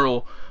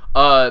general.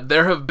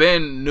 There have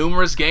been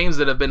numerous games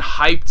that have been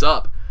hyped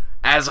up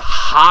as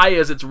high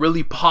as it's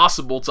really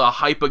possible to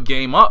hype a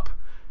game up,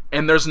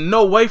 and there's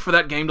no way for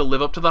that game to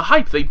live up to the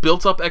hype. They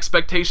built up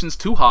expectations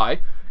too high,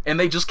 and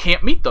they just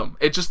can't meet them.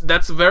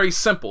 That's very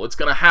simple. It's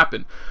gonna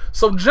happen.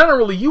 So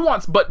generally,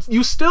 but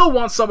you still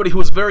want somebody who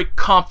is very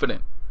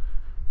confident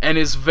and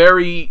is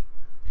very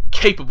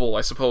capable,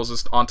 I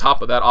suppose. On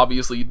top of that,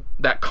 obviously,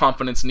 that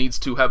confidence needs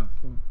to have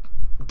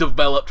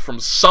developed from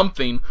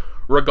something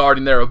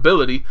regarding their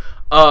ability.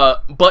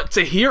 But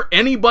to hear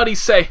anybody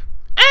say,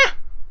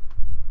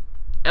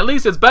 at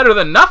least it's better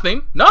than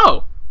nothing,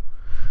 no.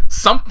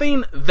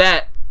 Something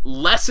that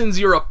lessens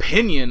your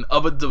opinion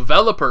of a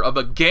developer, of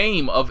a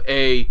game, of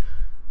a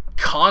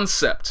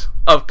concept,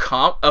 of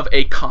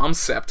a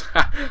concept,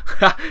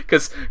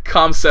 because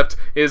Concept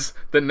is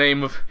the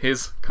name of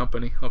his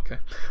company. Okay.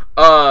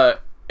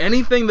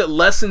 Anything that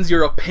lessens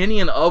your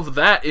opinion of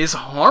that is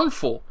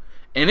harmful,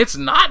 and it's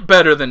not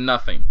better than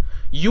nothing.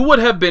 You would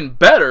have been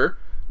better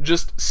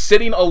just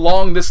sitting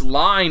along this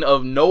line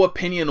of no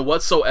opinion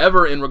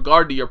whatsoever in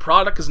regard to your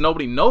product, because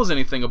nobody knows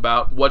anything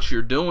about what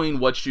you're doing,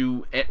 what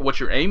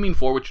you're aiming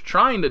for, what you're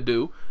trying to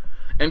do.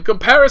 In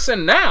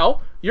comparison,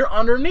 now you're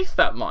underneath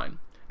that line.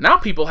 Now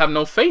people have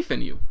no faith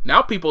in you.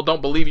 Now people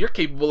don't believe you're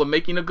capable of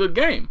making a good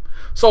game.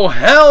 So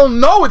hell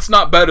no, it's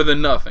not better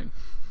than nothing.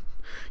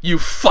 You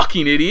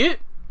fucking idiot.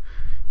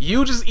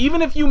 You just,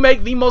 even if you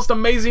make the most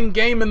amazing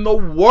game in the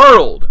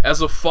world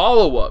as a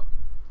follow-up,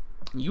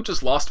 you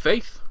just lost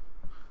faith.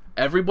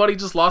 Everybody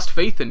just lost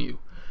faith in you,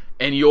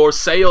 and your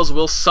sales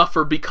will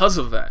suffer because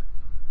of that.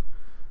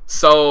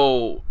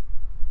 So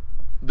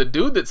the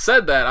dude that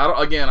said that,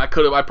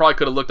 I probably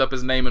could have looked up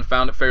his name and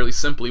found it fairly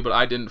simply, but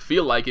I didn't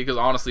feel like it, because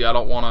honestly, I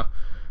don't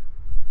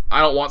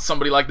want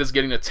somebody like this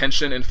getting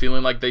attention and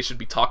feeling like they should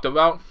be talked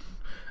about,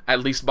 at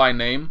least by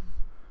name.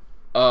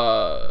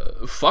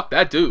 Fuck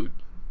that dude.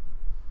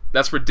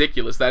 That's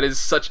ridiculous. That is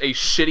such a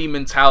shitty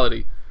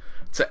mentality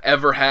to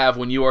ever have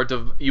when you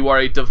are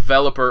a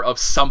developer of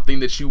something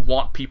that you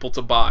want people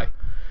to buy.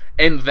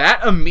 And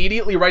that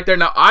immediately right there.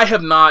 Now, I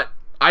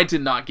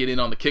did not get in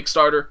on the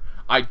Kickstarter.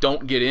 I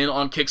don't get in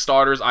on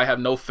Kickstarters. I have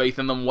no faith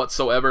in them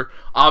whatsoever.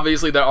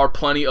 Obviously, there are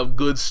plenty of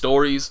good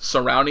stories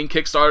surrounding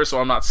Kickstarter, so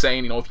I'm not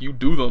saying, if you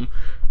do them,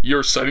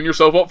 you're setting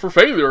yourself up for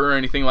failure or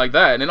anything like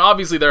that. And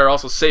obviously, there are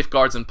also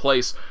safeguards in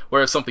place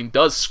where if something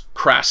does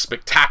crash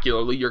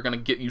spectacularly,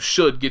 you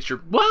should get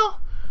your,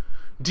 well,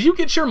 do you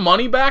get your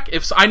money back?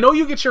 I know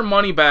you get your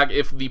money back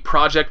if the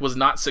project was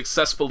not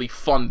successfully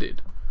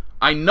funded.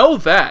 I know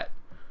that.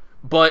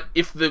 But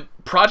if the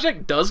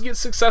project does get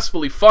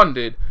successfully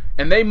funded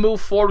and they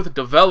move forward with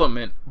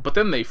development, but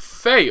then they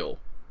fail,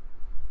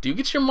 do you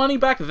get your money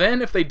back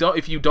then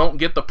if you don't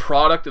get the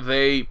product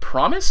they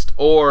promised?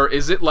 Or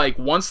is it like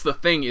once the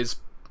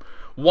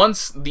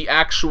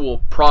actual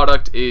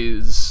product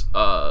is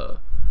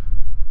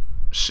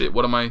shit,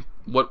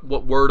 what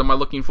word am I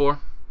looking for?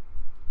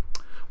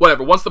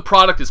 Whatever, once the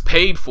product is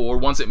paid for,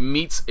 once it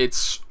meets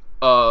its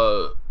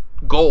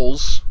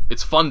goals,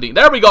 its funding.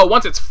 There we go,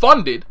 once it's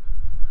funded,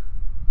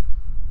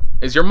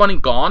 is your money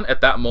gone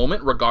at that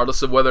moment,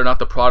 regardless of whether or not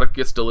the product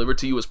gets delivered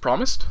to you as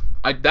promised?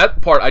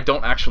 That part I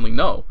don't actually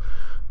know.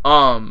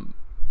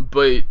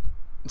 But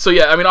so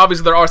yeah, I mean,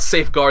 obviously there are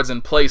safeguards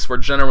in place where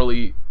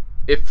generally,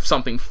 if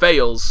something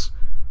fails,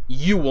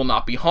 you will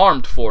not be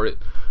harmed for it.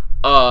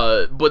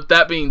 But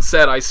that being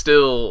said,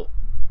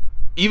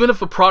 even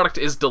if a product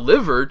is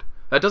delivered,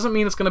 that doesn't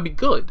mean it's going to be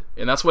good.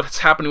 And that's what's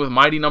happening with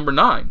Mighty Number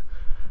 9.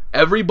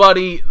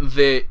 Everybody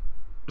that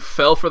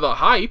fell for the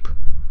hype,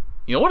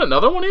 you know what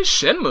another one is?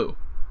 Shenmue.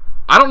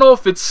 I don't know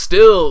if it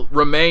still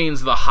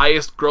remains the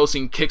highest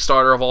grossing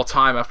Kickstarter of all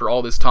time after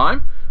all this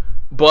time,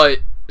 but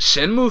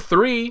Shenmue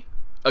 3,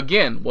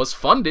 again, was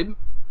funded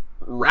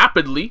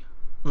rapidly,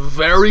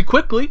 very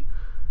quickly,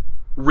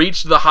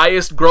 reached the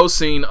highest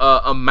grossing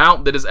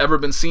amount that has ever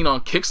been seen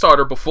on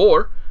Kickstarter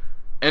before,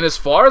 and as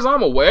far as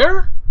I'm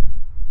aware,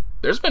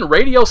 there's been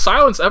radio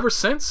silence ever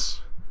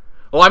since.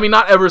 Well, I mean,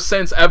 not ever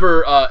since,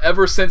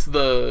 ever since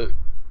the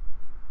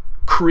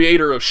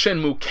creator of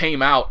Shenmue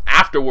came out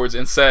afterwards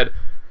and said,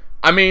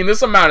 I mean,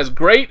 this amount is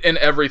great and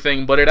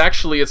everything, but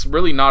it's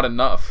really not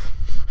enough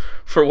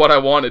for what I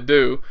want to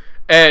do.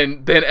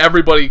 And then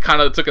everybody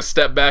kind of took a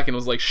step back and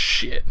was like,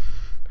 shit,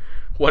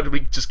 what did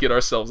we just get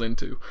ourselves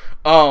into?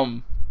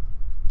 So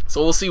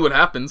we'll see what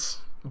happens.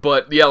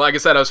 But yeah, like I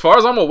said, as far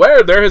as I'm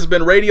aware, there has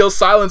been radio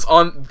silence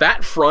on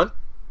that front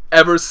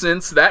ever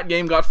since that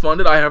game got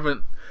funded. I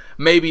haven't,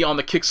 maybe on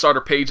the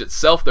Kickstarter page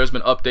itself there's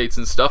been updates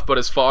and stuff, but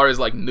as far as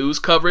like news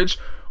coverage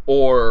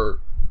or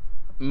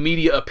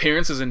media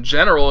appearances in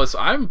general,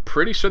 I'm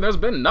pretty sure there's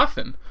been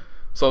nothing.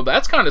 So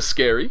that's kind of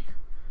scary.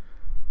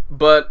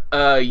 But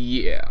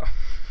yeah,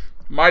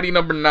 Mighty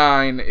Number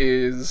 9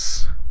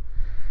 is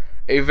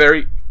a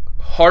very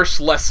harsh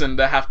lesson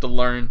to have to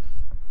learn,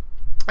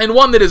 and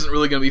one that isn't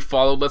really going to be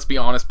followed. Let's be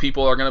honest,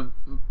 people are going to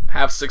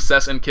have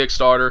success in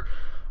Kickstarter,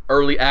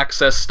 early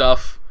access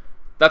stuff.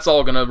 That's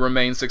all going to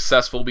remain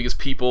successful because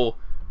people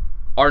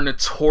are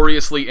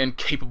notoriously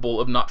incapable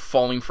of not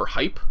falling for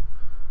hype.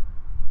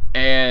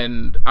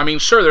 And I mean,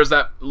 sure, there's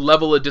that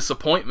level of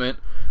disappointment,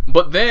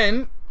 but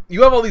then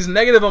you have all these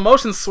negative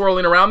emotions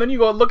swirling around, then you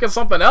go look at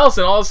something else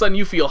and all of a sudden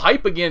you feel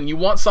hype again. You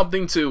want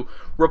something to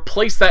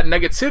replace that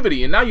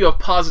negativity, and now you have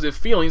positive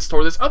feelings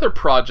toward this other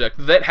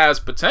project that has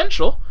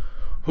potential.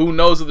 Who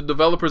knows if the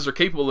developers are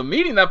capable of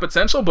meeting that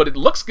potential, but it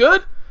looks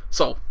good,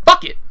 so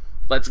fuck it,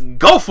 let's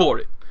go for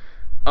it.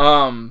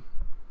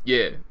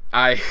 Yeah,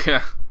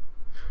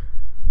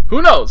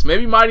 who knows,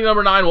 maybe Mighty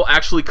Number 9 will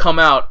actually come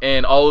out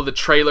and all of the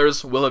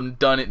trailers will have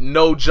done it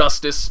no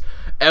justice.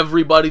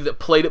 Everybody that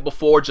played it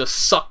before just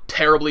sucked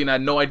terribly and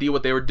had no idea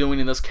what they were doing,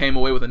 and this came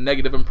away with a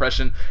negative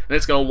impression, and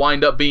it's going to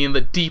wind up being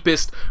the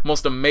deepest,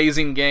 most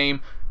amazing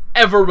game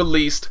ever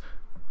released,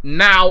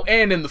 now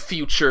and in the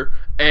future,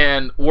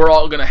 and we're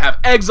all going to have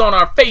eggs on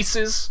our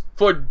faces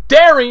for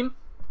daring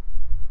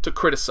to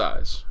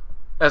criticize.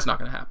 That's not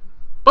going to happen,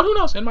 but who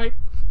knows, it might.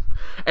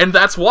 And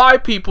that's why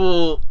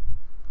people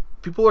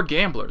are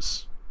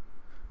gamblers.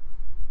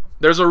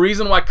 There's a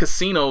reason why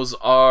casinos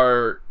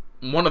are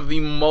one of the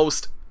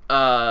most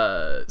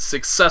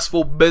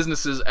successful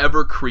businesses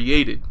ever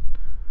created.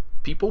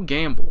 People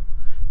gamble.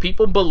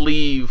 People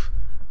believe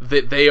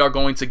that they are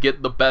going to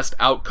get the best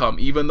outcome,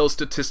 even though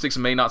statistics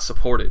may not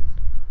support it.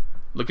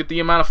 Look at the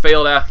amount of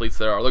failed athletes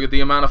there are. Look at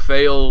the amount of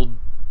failed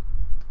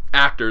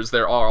actors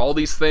there are. All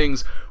these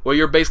things where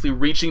you're basically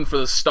reaching for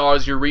the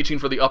stars, you're reaching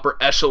for the upper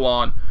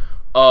echelon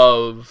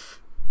of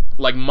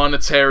like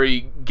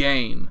monetary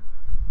gain,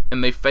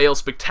 and they fail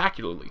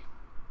spectacularly.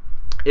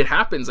 It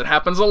happens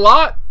a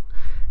lot,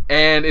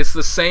 and it's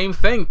the same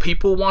thing.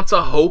 People want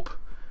to hope,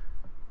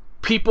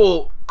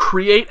 people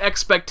create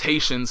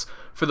expectations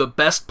for the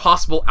best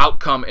possible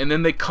outcome, and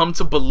then they come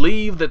to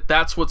believe that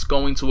that's what's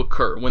going to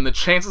occur, when the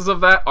chances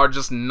of that are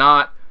just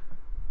not,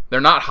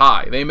 they're not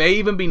high. They may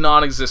even be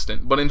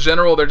non-existent, but in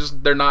general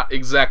they're not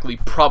exactly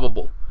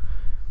probable.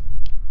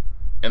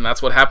 And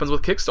that's what happens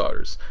with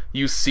Kickstarters.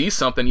 You see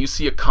something, you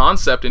see a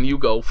concept, and you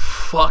go,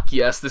 fuck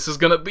yes, this is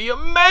going to be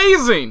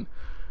amazing!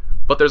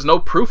 But there's no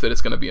proof that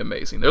it's going to be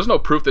amazing. There's no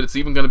proof that it's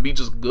even going to be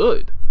just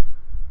good.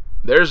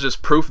 There's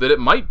just proof that it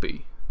might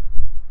be.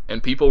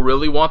 And people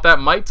really want that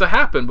might to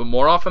happen, but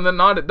more often than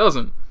not, it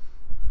doesn't.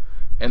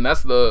 And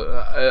that's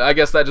I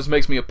guess that just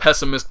makes me a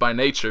pessimist by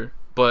nature.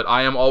 But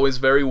I am always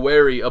very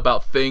wary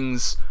about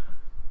things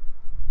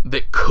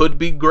that could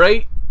be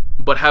great,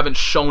 but haven't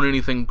shown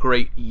anything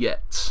great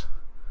yet.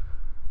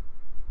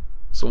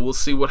 So we'll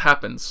see what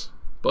happens.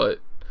 But,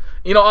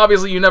 you know,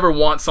 obviously you never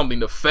want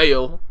something to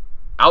fail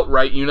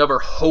outright. You're never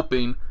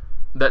hoping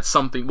that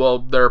something, well,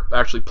 there are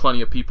actually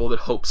plenty of people that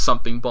hope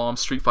something bombs.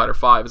 Street Fighter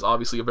V is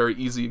obviously a very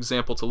easy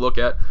example to look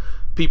at.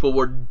 People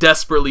were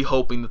desperately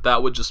hoping that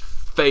that would just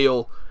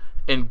fail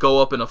and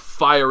go up in a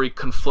fiery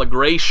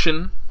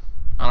conflagration.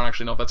 I don't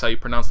actually know if that's how you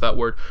pronounce that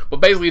word, but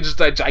basically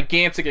just a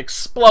gigantic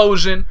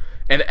explosion,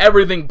 and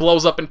everything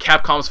blows up in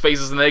Capcom's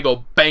faces, and they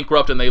go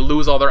bankrupt, and they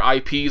lose all their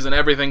IPs, and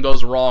everything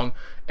goes wrong,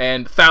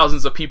 and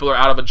thousands of people are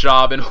out of a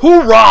job, and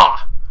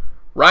hoorah!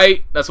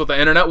 Right? That's what the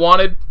internet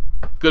wanted.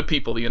 Good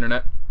people, the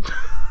internet.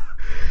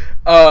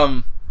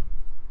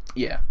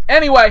 Yeah.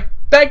 Anyway,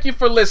 thank you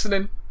for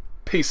listening.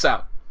 Peace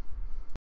out.